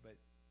way, but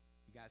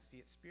you got to see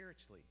it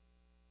spiritually.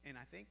 And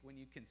I think when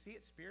you can see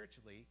it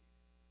spiritually,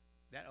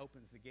 that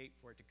opens the gate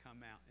for it to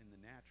come out in the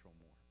natural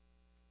more.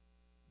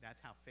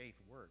 That's how faith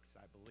works,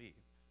 I believe.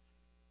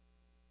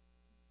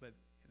 But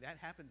that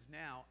happens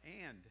now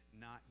and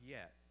not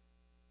yet.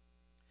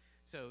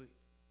 So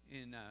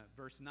in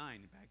verse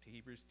 9, back to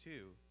Hebrews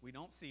 2, we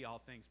don't see all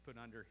things put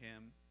under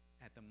him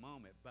at the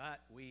moment,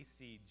 but we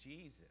see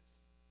Jesus.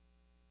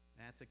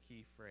 That's a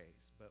key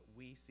phrase. But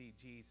we see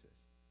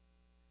Jesus,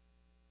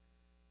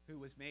 who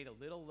was made a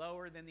little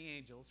lower than the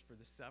angels for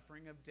the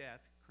suffering of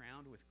death,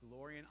 crowned with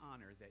glory and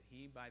honor, that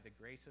he, by the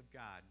grace of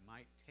God,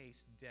 might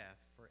taste death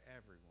for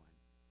everyone.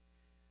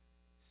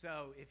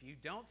 So if you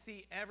don't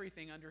see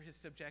everything under his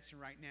subjection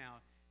right now,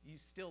 you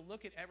still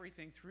look at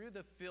everything through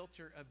the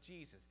filter of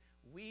Jesus.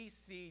 We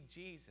see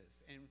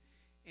Jesus.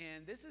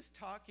 And this is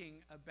talking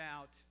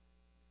about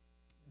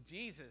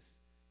Jesus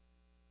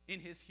in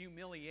his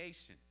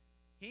humiliation.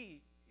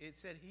 It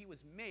said he was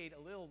made a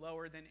little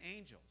lower than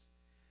angels.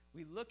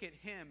 We look at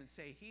him and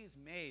say he's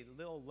made a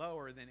little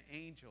lower than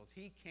angels.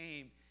 He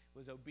came,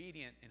 was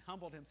obedient, and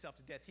humbled himself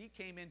to death. He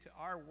came into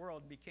our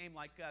world and became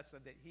like us so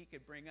that he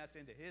could bring us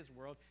into his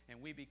world and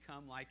we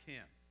become like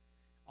him.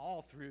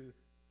 All through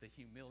the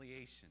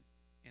humiliation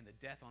and the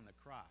death on the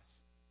cross.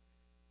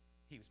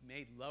 He was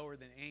made lower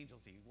than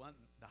angels. He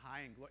wasn't the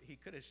high and glory. He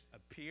could have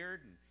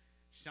appeared and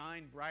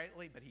shined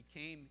brightly, but he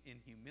came in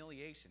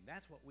humiliation.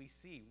 That's what we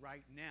see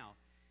right now.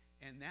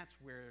 And that's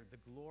where the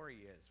glory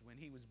is. When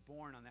he was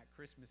born on that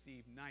Christmas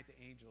Eve night,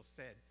 the angel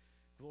said,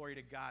 glory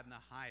to God in the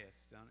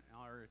highest on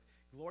earth.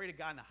 Glory to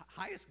God in the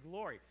highest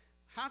glory.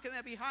 How can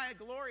that be high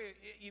glory?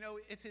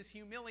 It's his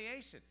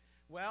humiliation.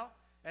 Well,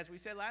 as we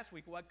said last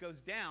week, what goes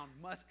down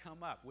must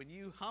come up. When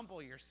you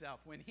humble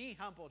yourself, when he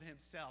humbled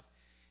himself,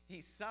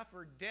 he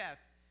suffered death.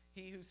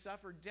 He who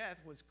suffered death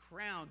was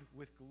crowned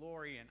with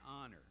glory and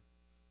honor.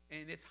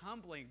 And it's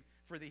humbling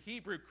for the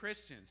Hebrew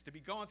Christians to be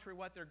going through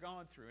what they're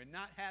going through and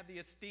not have the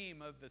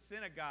esteem of the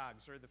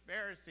synagogues or the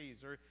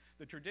Pharisees or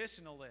the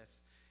traditionalists.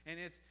 And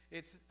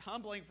it's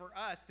humbling for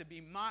us to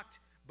be mocked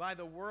by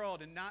the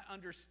world and not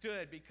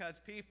understood because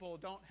people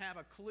don't have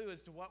a clue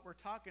as to what we're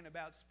talking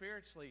about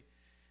spiritually.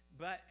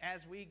 But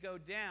as we go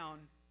down,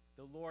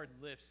 the Lord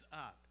lifts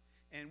up.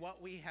 And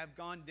what we have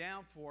gone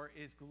down for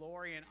is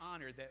glory and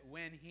honor, that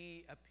when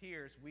he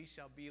appears, we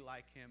shall be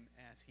like him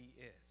as he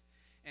is.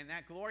 And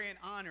that glory and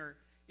honor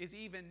is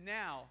even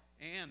now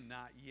and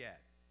not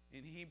yet.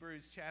 In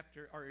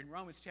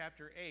Romans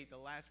chapter 8, the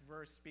last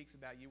verse speaks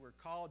about you were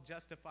called,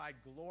 justified,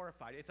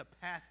 glorified. It's a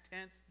past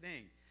tense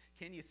thing.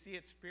 Can you see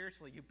it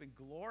spiritually? You've been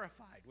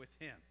glorified with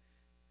him.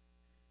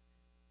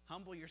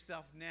 Humble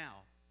yourself now,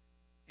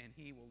 and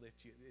he will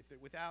lift you.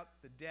 Without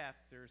the death,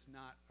 there's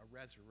not a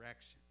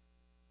resurrection.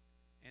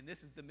 And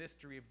this is the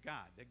mystery of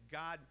God, that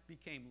God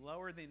became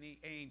lower than the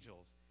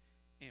angels,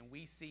 and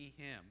we see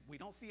him. We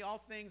don't see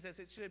all things as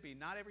it should be.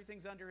 Not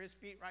everything's under his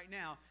feet right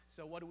now.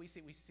 So what do we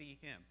see? We see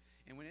him.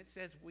 And when it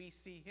says we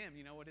see him,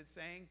 you know what it's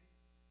saying?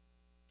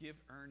 Give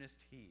earnest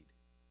heed.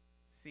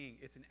 Seeing,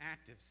 it's an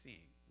active seeing.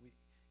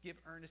 Give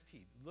earnest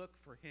heed. Look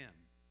for him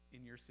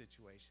in your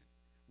situation.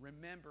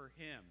 Remember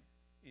him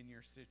in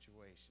your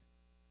situation.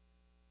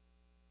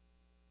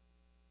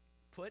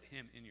 Put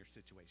him in your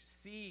situation.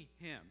 See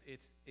him.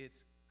 It's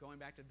going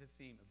back to the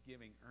theme of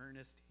giving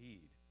earnest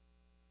heed.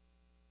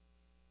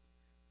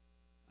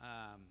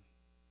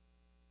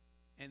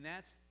 And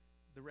that's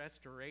the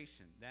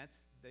restoration. That's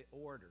the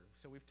order.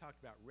 So we've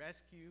talked about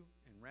rescue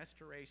and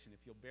restoration.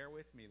 If you'll bear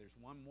with me, there's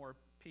one more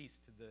piece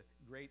to the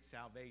great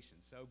salvation.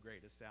 So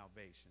great a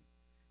salvation.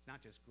 It's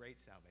not just great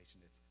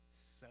salvation. It's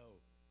so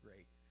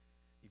great.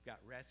 You've got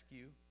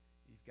rescue.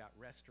 You've got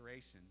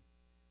restoration.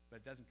 But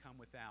it doesn't come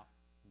without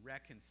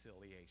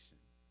reconciliation.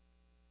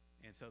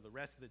 And so the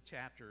rest of the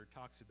chapter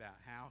talks about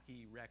how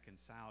he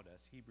reconciled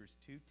us. Hebrews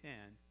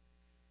 2:10.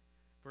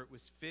 For it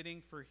was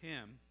fitting for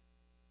him,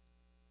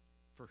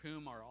 for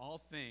whom are all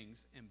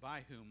things, and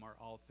by whom are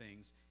all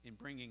things, in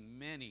bringing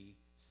many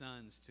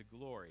sons to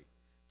glory,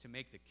 to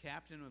make the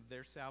captain of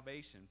their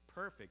salvation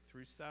perfect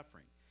through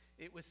suffering.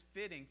 It was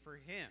fitting for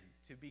him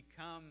to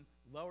become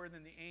lower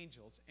than the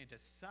angels and to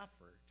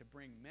suffer to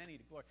bring many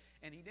to glory.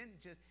 And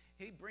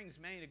he brings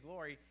many to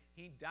glory.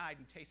 He died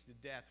and tasted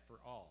death for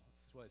all.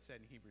 This is what it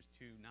said in Hebrews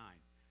 2:9.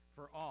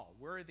 For all,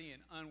 worthy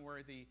and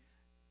unworthy,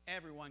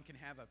 everyone can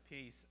have a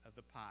piece of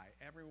the pie.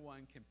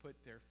 Everyone can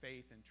put their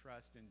faith and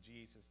trust in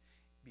Jesus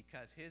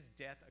because his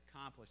death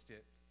accomplished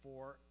it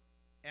for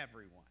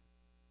everyone.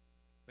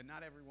 But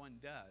not everyone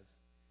does.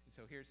 And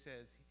so here it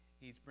says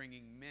he's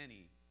bringing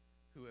many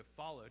who have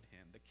followed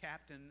him, the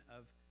captain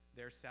of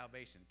their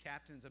salvation.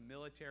 Captain's a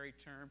military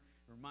term.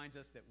 It reminds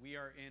us that we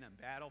are in a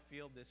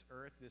battlefield, this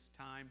earth, this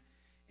time,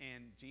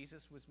 and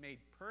Jesus was made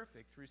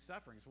perfect through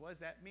sufferings. What does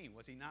that mean?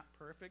 Was he not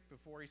perfect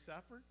before he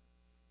suffered?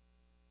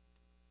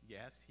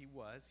 Yes, he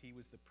was. He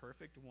was the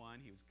perfect one.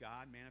 He was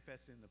God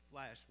manifested in the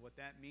flesh. What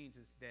that means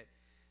is that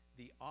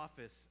the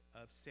office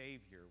of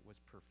Savior was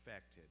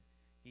perfected.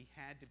 He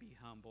had to be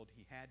humbled.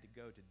 He had to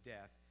go to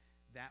death.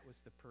 That was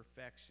the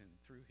perfection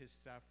through his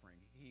suffering.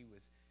 He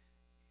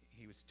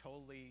was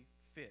totally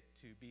fit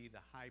to be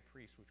the high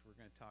priest, which we're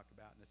going to talk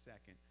about in a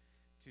second,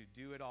 to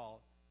do it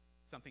all,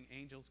 something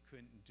angels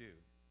couldn't do.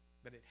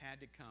 But it had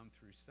to come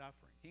through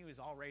suffering. He was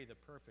already the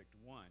perfect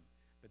one,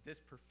 but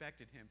this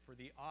perfected him for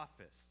the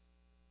office,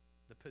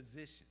 the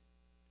position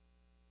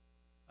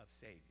of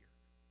Savior.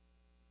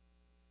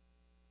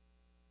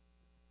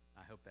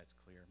 I hope that's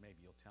clear.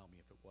 Maybe you'll tell me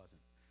if it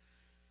wasn't.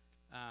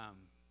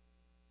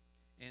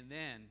 And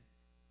then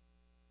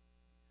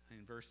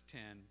in verse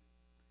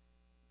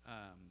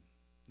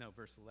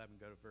 11,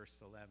 go to verse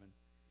 11.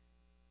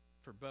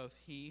 For both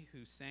he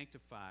who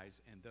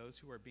sanctifies and those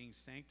who are being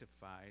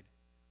sanctified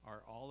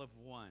are all of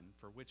one,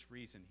 for which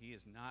reason he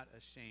is not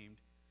ashamed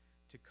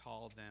to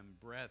call them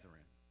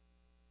brethren.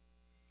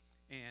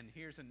 And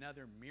here's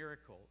another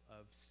miracle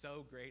of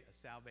so great a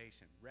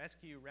salvation.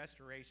 Rescue,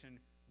 restoration,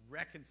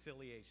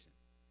 reconciliation.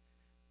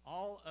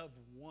 All of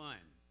one.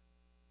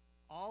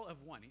 All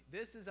of one.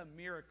 This is a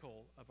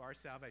miracle of our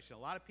salvation. A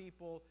lot of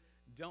people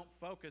don't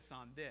focus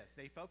on this.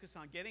 They focus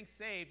on getting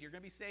saved. You're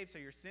going to be saved so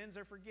your sins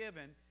are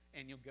forgiven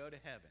and you'll go to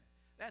heaven.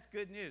 That's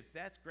good news.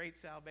 That's great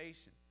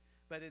salvation.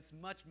 But it's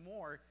much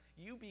more.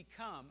 You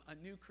become a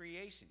new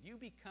creation. You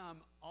become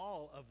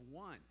all of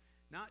one.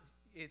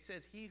 It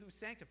says he who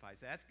sanctifies.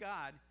 That's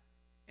God.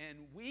 And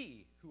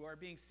we who are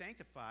being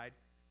sanctified,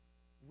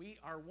 we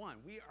are one.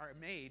 We are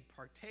made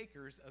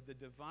partakers of the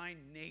divine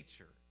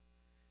nature.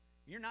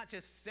 You're not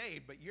just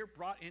saved, but you're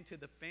brought into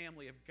the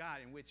family of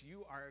God, in which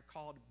you are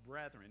called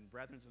brethren.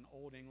 Brethren's an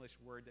Old English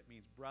word that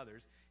means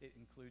brothers. It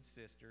includes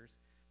sisters.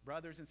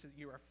 Brothers and sisters,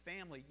 you are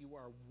family. You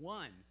are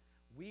one.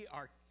 We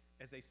are,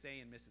 as they say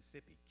in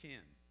Mississippi,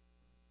 kin.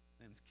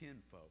 Them's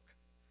kinfolk.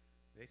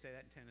 Do they say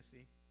that in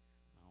Tennessee?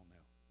 I don't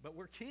know. But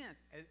we're kin.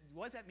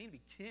 What does that mean to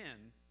be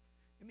kin?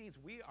 It means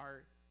we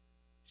are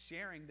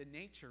sharing the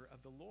nature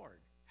of the Lord.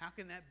 How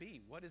can that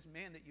be? What is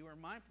man that you are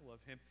mindful of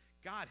him?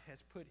 God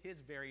has put his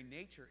very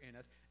nature in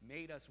us,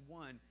 made us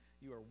one.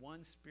 You are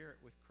one spirit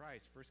with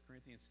Christ, 1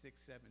 Corinthians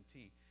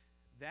 6:17.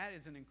 That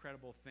is an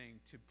incredible thing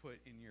to put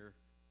in your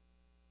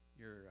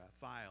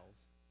files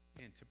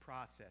and to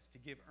process, to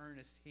give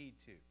earnest heed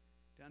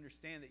to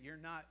understand that you're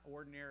not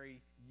ordinary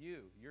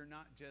you. You're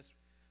not just,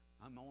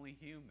 I'm only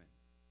human.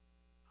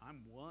 I'm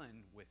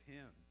one with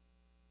him.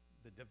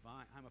 The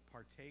divine, I'm a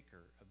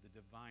partaker of the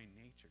divine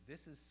nature.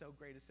 This is so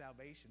great a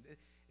salvation.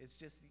 It's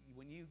just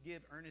when you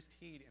give earnest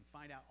heed and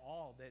find out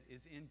all that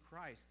is in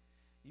Christ,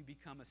 you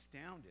become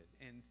astounded.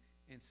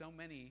 And so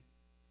many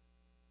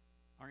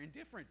are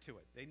indifferent to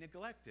it. They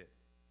neglect it.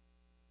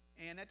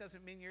 And that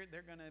doesn't mean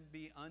they're going to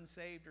be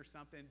unsaved or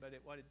something, but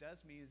what it does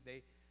mean is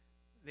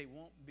they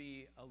won't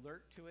be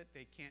alert to it.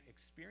 They can't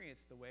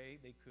experience the way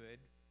they could.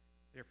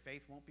 Their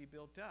faith won't be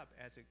built up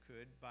as it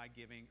could by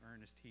giving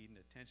earnest heed and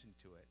attention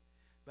to it.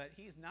 But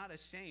he's not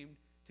ashamed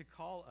to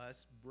call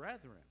us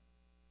brethren.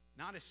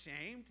 Not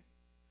ashamed.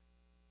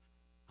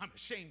 I'm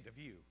ashamed of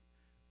you.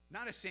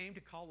 Not ashamed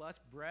to call us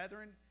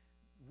brethren.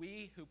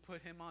 We who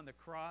put him on the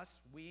cross,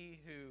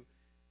 we who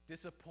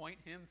disappoint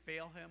him,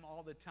 fail him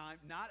all the time,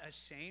 not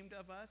ashamed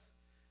of us,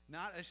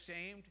 not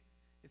ashamed.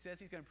 It says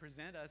he's going to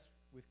present us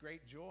with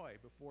great joy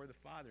before the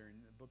Father in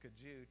the book of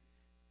Jude.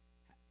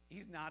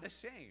 He's not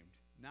ashamed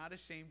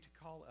to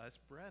call us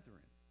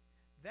brethren.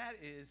 That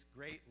is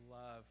great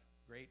love,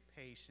 great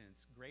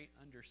patience, great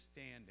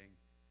understanding.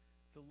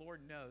 The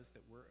Lord knows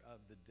that we're of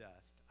the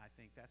dust. I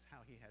think that's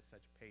how he has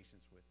such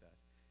patience with us.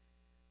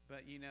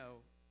 But,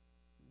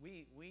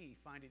 we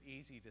find it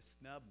easy to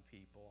snub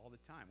people all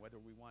the time, whether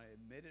we want to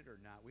admit it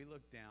or not. We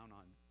look down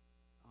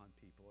on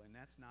people, and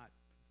that's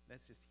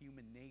just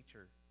human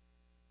nature.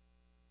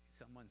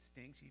 Someone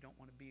stinks, you don't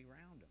want to be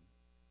around them.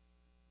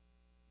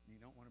 You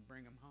don't want to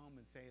bring them home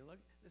and say,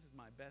 look, this is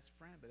my best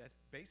friend. But that's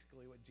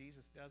basically what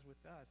Jesus does with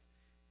us.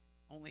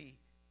 Only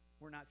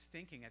we're not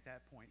stinking at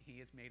that point. He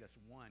has made us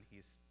one.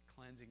 He is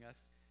cleansing us,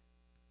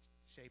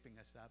 shaping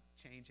us up,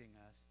 changing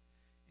us.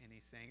 And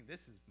he's saying,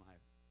 this is my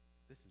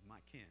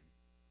kin.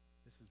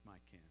 This is my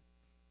kin.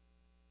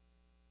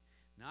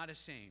 Not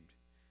ashamed.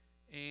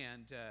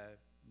 And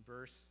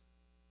verse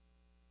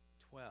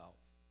 12,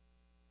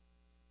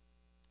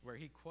 where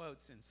he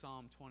quotes in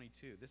Psalm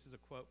 22. This is a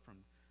quote from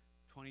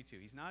 22.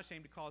 He's not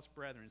ashamed to call us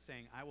brethren,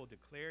 saying, I will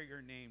declare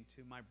your name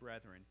to my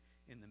brethren.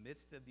 In the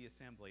midst of the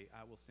assembly,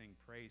 I will sing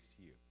praise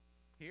to you.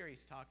 Here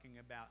he's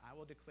talking about, I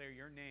will declare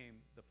your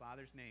name, the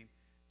Father's name,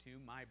 to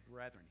my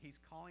brethren. He's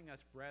calling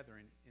us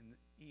brethren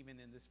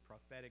even in this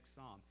prophetic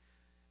psalm.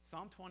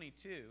 Psalm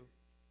 22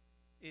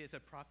 is a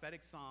prophetic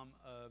psalm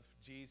of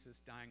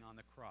Jesus dying on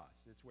the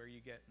cross. It's where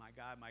you get, my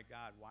God,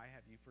 why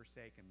have you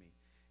forsaken me?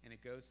 And it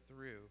goes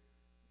through,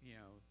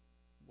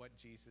 what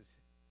Jesus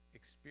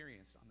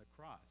experienced on the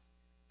cross.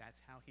 That's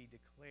how he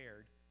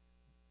declared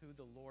who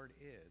the Lord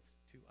is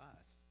to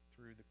us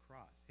through the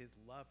cross. His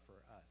love for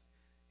us,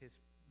 his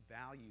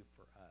value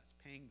for us,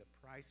 paying the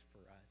price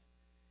for us.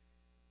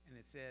 And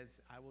it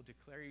says, I will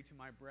declare you to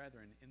my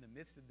brethren. In the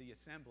midst of the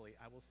assembly,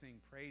 I will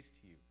sing praise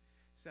to you.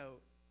 So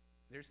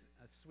there's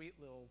a sweet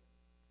little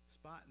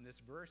spot in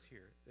this verse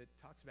here that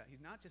talks about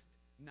he's not just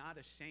not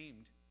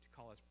ashamed to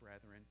call us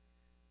brethren,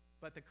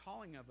 but the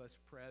calling of us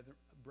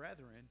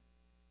brethren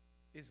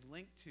is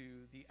linked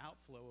to the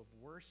outflow of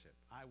worship.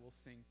 I will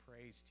sing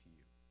praise to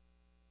you.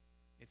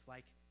 It's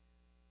like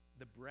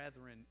the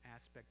brethren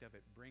aspect of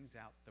it brings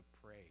out the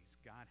praise.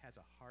 God has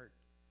a heart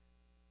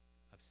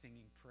of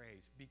singing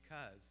praise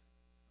because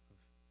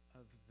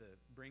of the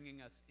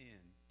bringing us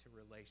in to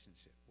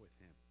relationship with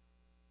him.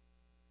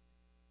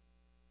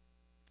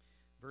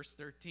 Verse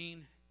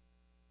 13,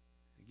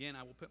 again,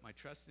 I will put my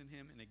trust in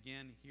him, and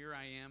again, here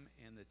I am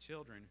and the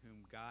children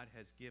whom God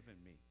has given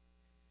me.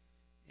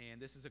 And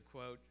this is a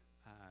quote,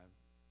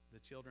 the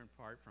children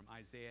part from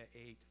Isaiah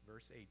 8,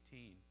 verse 18.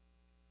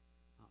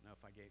 I don't know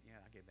if I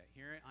gave that.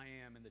 Here I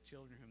am and the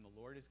children whom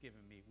the Lord has given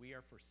me. We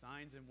are for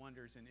signs and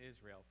wonders in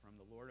Israel from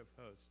the Lord of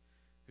hosts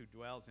who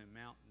dwells in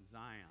Mount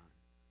Zion.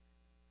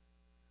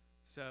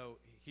 So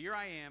here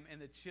I am and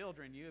the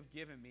children you have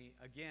given me.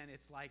 Again,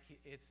 it's like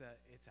it's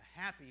a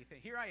happy thing.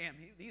 Here I am.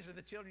 These are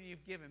the children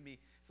you've given me.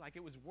 It's like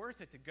it was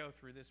worth it to go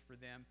through this for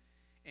them.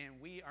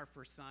 And we are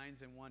for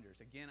signs and wonders.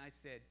 Again, I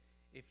said,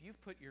 if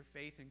you've put your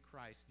faith in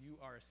Christ, you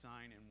are a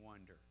sign and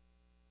wonder.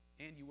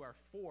 And you are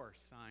for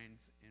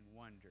signs and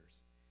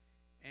wonders.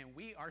 And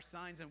we are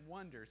signs and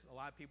wonders. A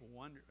lot of people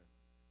wonder,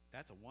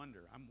 that's a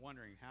wonder. I'm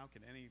wondering, how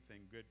can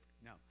anything good?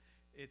 No.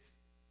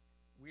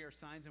 We are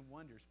signs and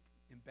wonders,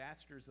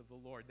 ambassadors of the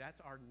Lord.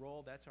 That's our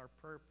role, that's our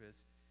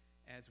purpose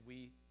as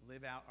we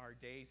live out our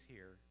days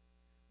here.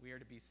 We are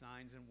to be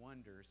signs and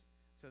wonders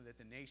so that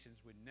the nations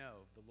would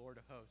know the Lord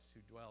of hosts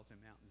who dwells in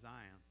Mount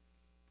Zion.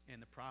 And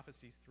the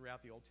prophecies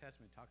throughout the Old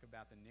Testament talk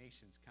about the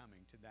nations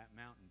coming to that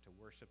mountain to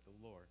worship the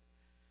Lord.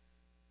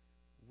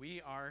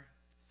 We are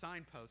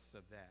signposts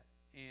of that,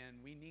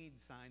 and we need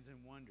signs and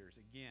wonders.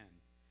 Again,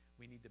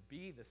 we need to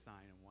be the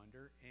sign and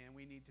wonder, and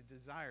we need to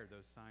desire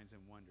those signs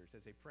and wonders.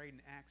 As they prayed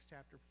in Acts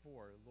chapter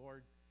 4,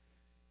 Lord,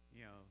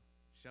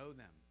 show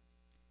them.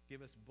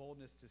 Give us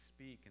boldness to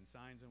speak and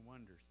signs and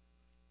wonders.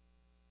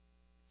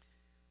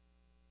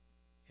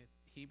 At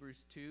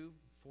Hebrews 2,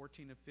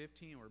 14 to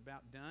 15, we're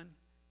about done.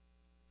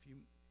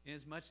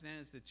 Inasmuch then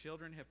as the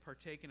children have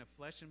partaken of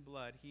flesh and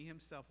blood, he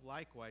himself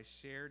likewise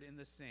shared in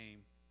the same,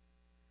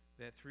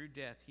 that through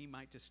death he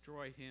might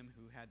destroy him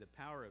who had the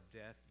power of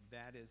death,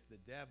 that is the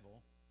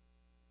devil,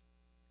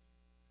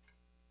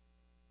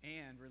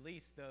 and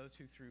release those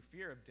who through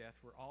fear of death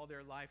were all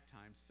their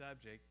lifetime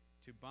subject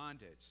to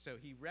bondage. So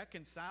he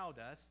reconciled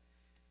us.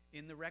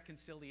 In the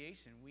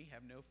reconciliation, we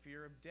have no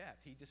fear of death.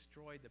 He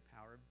destroyed the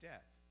power of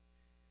death.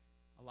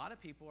 A lot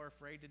of people are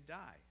afraid to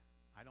die.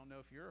 I don't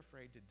know if you're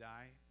afraid to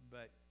die,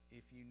 but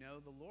if you know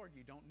the Lord,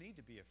 you don't need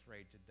to be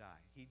afraid to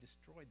die. He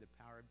destroyed the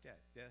power of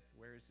death. Death,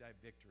 where is thy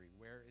victory?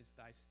 Where is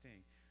thy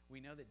sting? We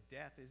know that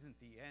death isn't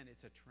the end.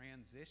 It's a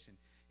transition.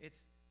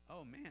 It's,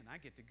 oh man, I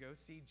get to go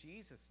see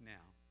Jesus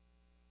now.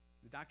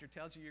 The doctor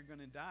tells you you're going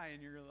to die,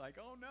 and you're like,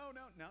 oh, no.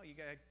 You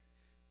got to,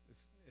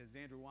 as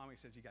Andrew Womack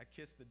says, you got to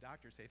kiss the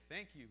doctor, say,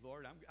 thank you,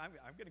 Lord,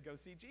 I'm going to go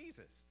see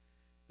Jesus.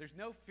 There's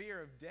no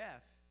fear of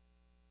death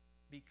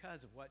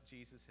because of what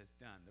Jesus has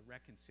done, the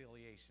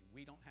reconciliation.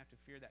 We don't have to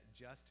fear that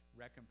just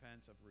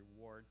recompense of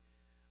reward.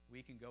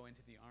 We can go into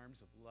the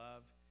arms of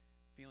love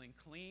feeling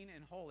clean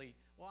and holy.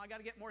 Well, I got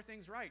to get more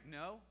things right.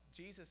 No,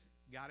 Jesus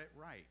got it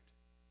right.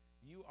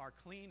 You are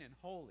clean and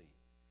holy.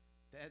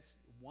 That's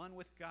one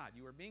with God.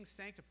 You are being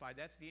sanctified.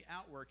 That's the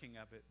outworking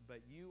of it.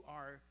 But you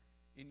are,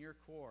 in your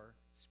core,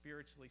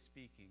 spiritually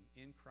speaking,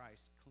 in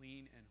Christ,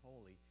 clean and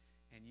holy.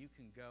 And you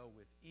can go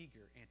with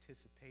eager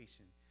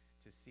anticipation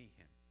to see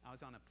Him. I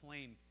was on a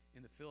plane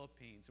in the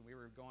Philippines, and we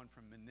were going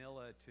from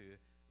Manila to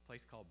a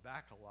place called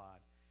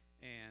Bacolod.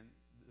 And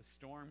the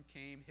storm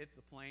came, hit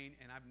the plane,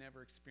 and I've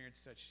never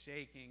experienced such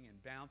shaking and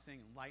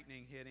bouncing and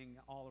lightning hitting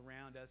all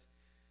around us.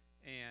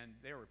 And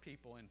there were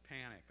people in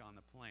panic on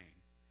the plane.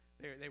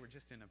 They were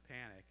just in a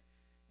panic.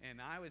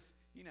 And I was,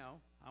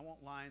 I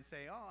won't lie and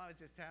say, oh, I was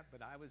just happy,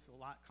 but I was a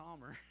lot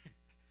calmer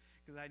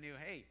because I knew,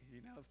 hey,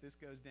 if this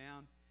goes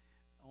down,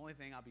 the only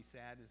thing I'll be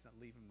sad is not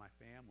leaving my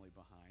family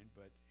behind.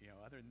 But,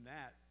 other than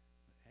that,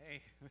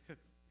 hey,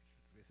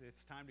 if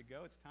it's time to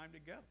go, it's time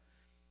to go.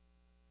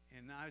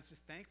 And I was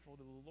just thankful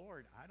to the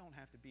Lord. I don't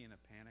have to be in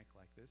a panic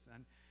like this.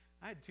 And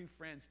I had two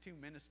friends, two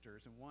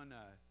ministers, and one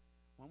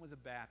was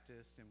a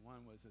Baptist and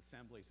one was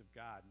Assemblies of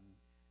God. And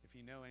if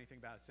you know anything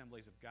about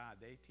Assemblies of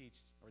God, they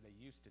teach, or they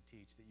used to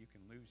teach, that you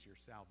can lose your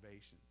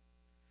salvation.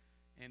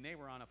 And they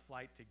were on a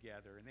flight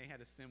together, and they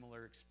had a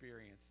similar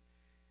experience.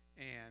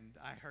 And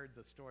I heard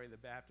the story.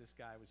 The Baptist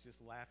guy was just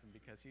laughing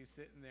because he was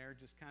sitting there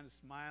just kind of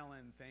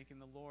smiling,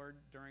 thanking the Lord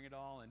during it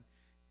all. And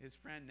his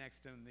friend next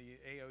to him, the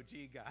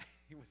AOG guy,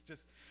 he was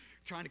just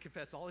trying to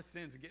confess all his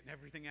sins and getting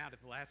everything out at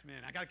the last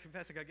minute. I got to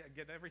confess, I got to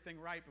get everything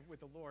right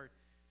with the Lord.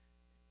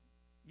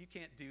 You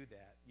can't do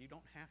that. You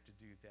don't have to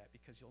do that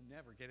because you'll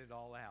never get it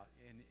all out.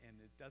 And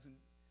it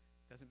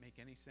doesn't make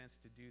any sense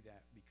to do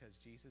that because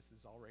Jesus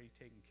has already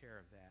taken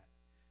care of that.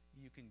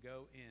 You can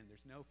go in.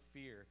 There's no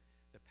fear.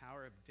 The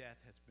power of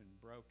death has been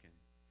broken.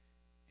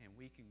 And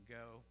we can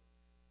go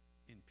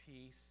in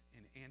peace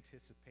and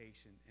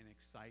anticipation and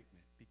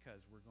excitement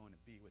because we're going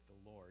to be with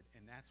the Lord.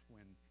 And that's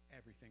when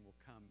everything will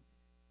come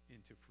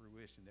into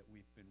fruition that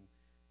we've been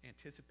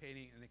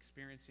anticipating and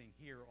experiencing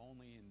here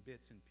only in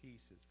bits and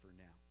pieces for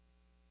now.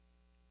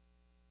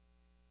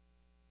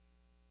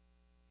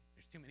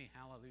 There's too many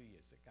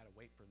hallelujahs. I've got to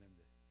wait for them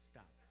to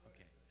stop.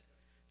 Okay.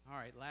 All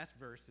right, last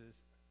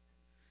verses,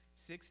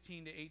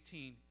 16 to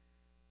 18.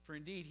 For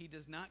indeed, he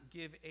does not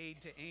give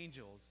aid to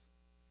angels,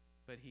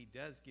 but he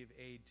does give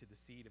aid to the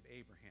seed of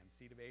Abraham.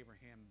 Seed of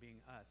Abraham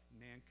being us,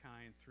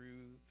 mankind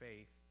through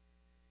faith.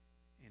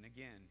 And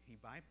again,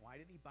 why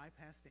did he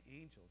bypass the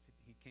angels?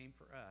 He came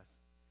for us.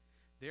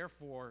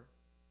 Therefore,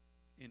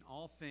 in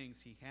all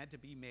things he had to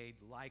be made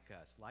like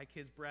us, like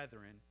his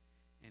brethren,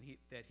 and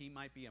that he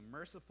might be a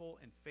merciful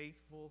and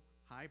faithful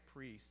high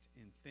priest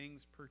in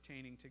things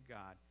pertaining to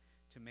God,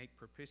 to make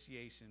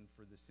propitiation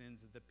for the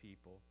sins of the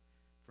people.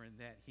 For in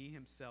that he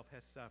himself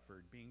has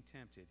suffered, being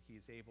tempted, he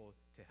is able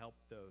to help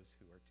those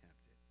who are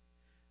tempted.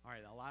 All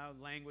right, a lot of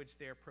language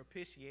there.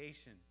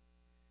 Propitiation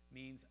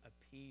means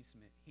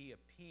appeasement. He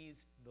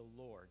appeased the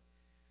Lord.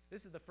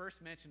 This is the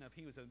first mention of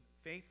he was a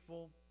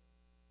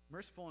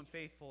merciful and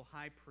faithful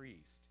high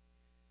priest.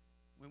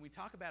 When we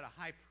talk about a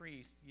high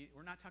priest,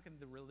 we're not talking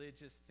the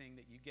religious thing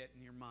that you get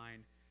in your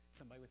mind,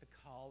 somebody with a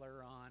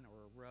collar on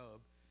or a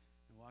robe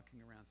and walking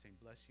around saying,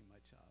 bless you,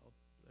 my child,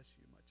 bless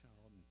you, my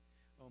child, and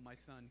oh, my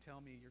son,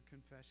 tell me your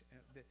confession.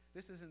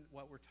 This isn't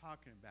what we're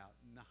talking about.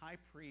 And the high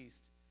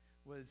priest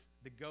was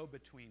the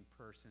go-between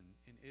person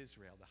in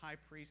Israel. The high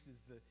priest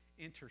is the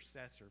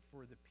intercessor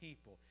for the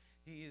people.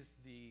 He is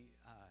the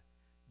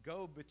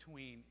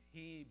go-between.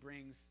 He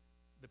brings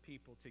the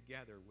people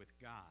together with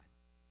God.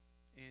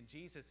 And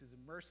Jesus is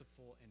a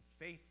merciful and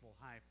faithful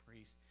high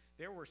priest.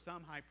 There were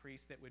some high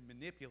priests that would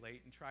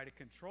manipulate and try to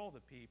control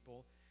the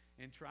people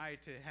and try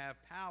to have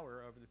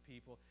power over the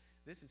people.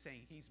 This is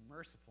saying he's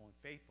merciful and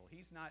faithful.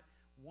 He's not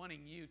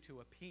wanting you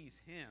to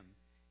appease him.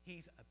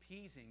 He's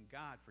appeasing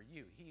God for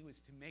you. He was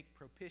to make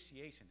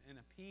propitiation and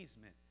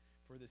appeasement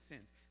for the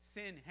sins.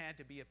 Sin had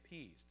to be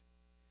appeased.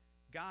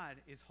 God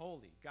is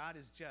holy. God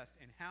is just.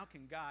 And how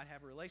can God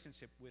have a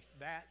relationship with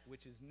that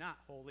which is not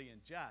holy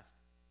and just?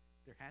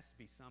 There has to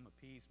be some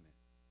appeasement.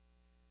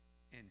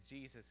 And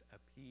Jesus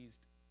appeased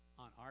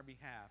on our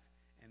behalf.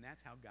 And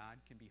that's how God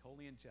can be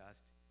holy and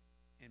just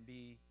and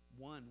be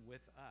one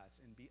with us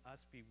and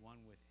us be one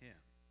with him.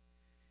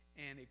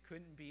 And it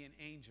couldn't be an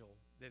angel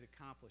that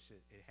accomplished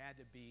it. It had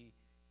to be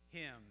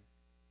him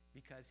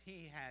because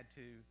he had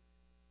to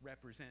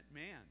represent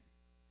man.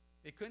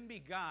 It couldn't be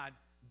God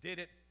did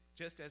it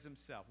just as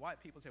himself. Why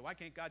people say, why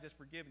can't God just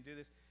forgive and do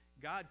this?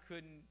 God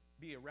couldn't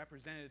be a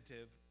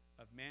representative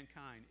of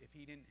mankind if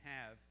he didn't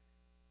have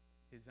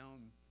his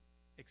own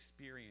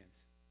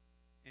experience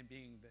and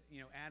being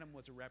Adam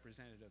was a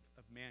representative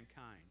of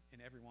mankind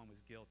and everyone was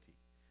guilty.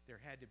 There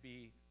had to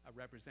be a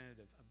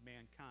representative of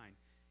mankind.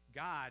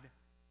 God,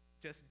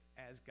 just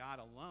as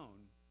God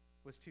alone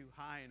was too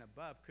high and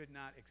above, could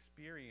not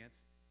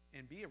experience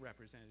and be a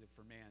representative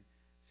for man.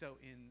 So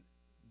in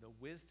the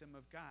wisdom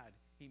of God,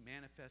 he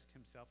manifested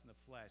himself in the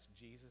flesh.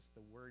 Jesus,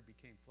 the Word,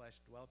 became flesh,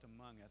 dwelt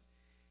among us,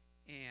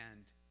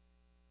 and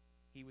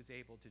he was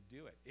able to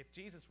do it. If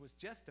Jesus was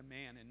just a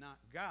man and not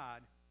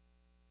God,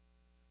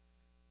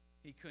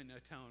 he couldn't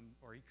atone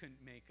or he couldn't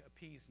make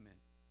appeasement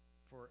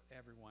for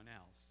everyone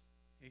else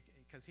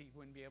because he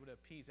wouldn't be able to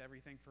appease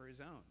everything for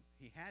his own.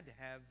 He had to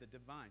have the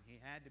divine. He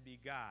had to be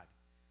God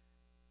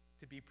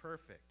to be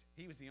perfect.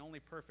 He was the only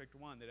perfect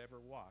one that ever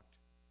walked.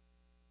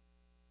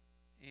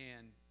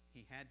 And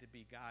he had to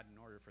be God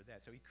in order for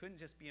that. So he couldn't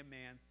just be a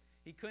man.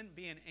 He couldn't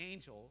be an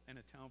angel and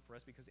atone for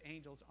us because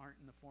angels aren't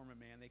in the form of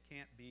man. They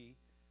can't be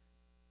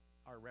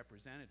our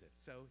representative.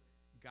 So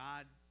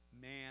God,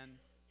 man,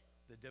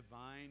 the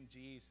divine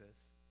Jesus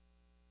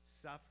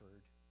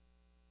suffered,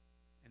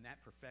 and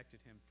that perfected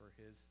him for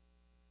his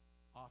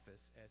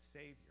office as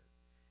Savior.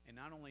 And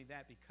not only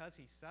that, because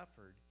he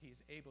suffered,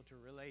 he's able to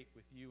relate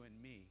with you and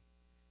me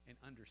and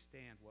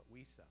understand what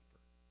we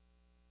suffer.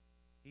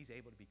 He's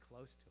able to be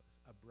close to us,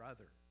 a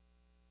brother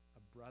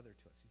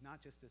to us. He's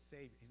not just a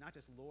Savior. He's not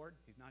just Lord.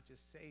 He's not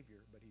just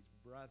Savior, but he's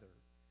brother.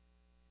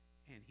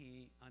 And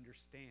he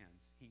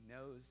understands. He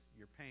knows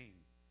your pain.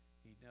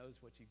 He knows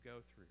what you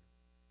go through.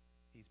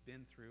 He's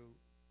been through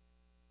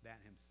that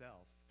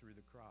himself through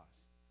the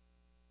cross.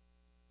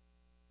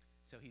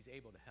 So he's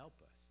able to help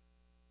us.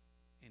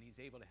 And he's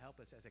able to help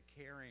us as a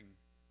caring,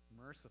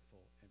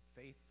 merciful, and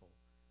faithful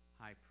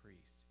high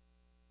priest.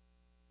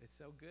 It's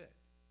so good.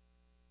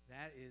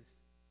 That is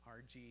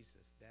our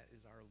Jesus. That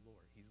is our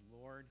Lord. He's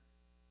Lord,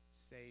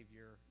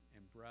 Savior,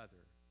 and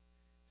brother.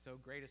 So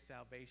great a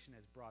salvation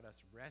has brought us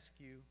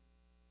rescue,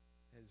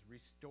 has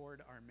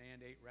restored our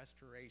mandate,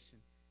 restoration,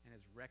 and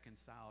has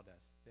reconciled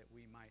us that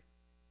we might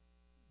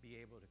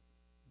be able to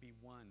be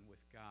one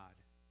with God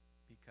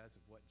because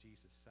of what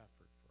Jesus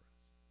suffered for us.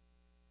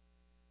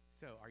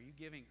 So, are you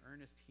giving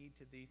earnest heed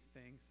to these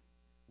things?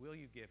 Will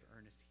you give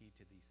earnest heed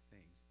to these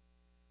things?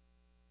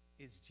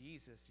 Is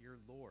Jesus your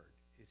Lord?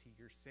 Is he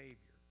your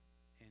Savior?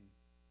 And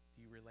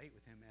do you relate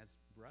with him as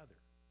brother?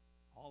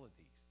 All of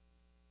these.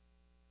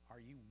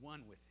 Are you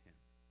one with him?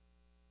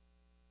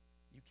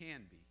 You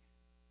can be.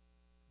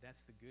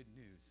 That's the good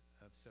news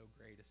of so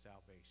great a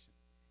salvation.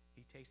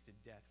 He tasted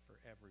death for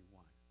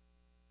everyone.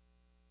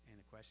 And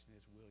the question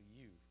is, will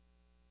you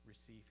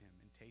receive him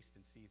and taste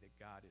and see that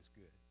God is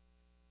good?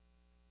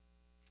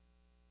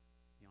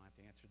 You don't have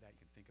to answer that.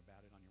 You can think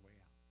about it on your way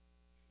out.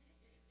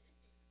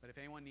 But if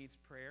anyone needs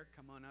prayer,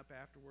 come on up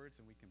afterwards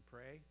and we can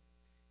pray.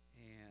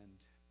 And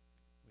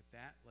with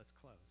that, let's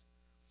close.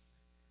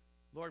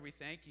 Lord, we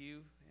thank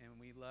you and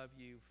we love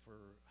you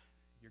for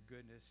your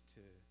goodness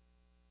to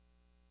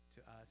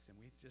us. And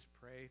we just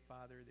pray,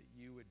 Father, that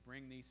you would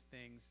bring these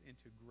things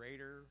into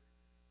greater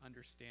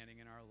understanding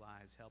in our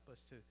lives. Help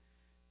us to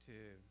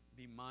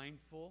be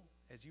mindful.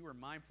 As you were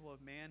mindful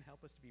of man,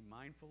 help us to be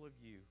mindful of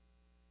you.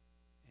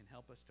 And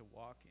help us to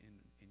walk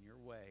in your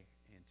way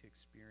and to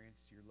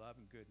experience your love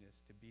and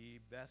goodness, to be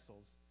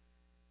vessels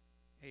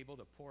able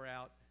to pour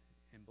out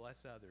and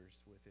bless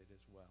others with it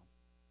as well.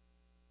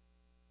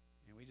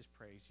 And we just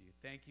praise you.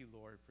 Thank you,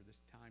 Lord, for this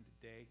time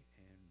today,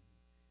 and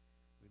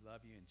we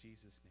love you in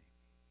Jesus' name.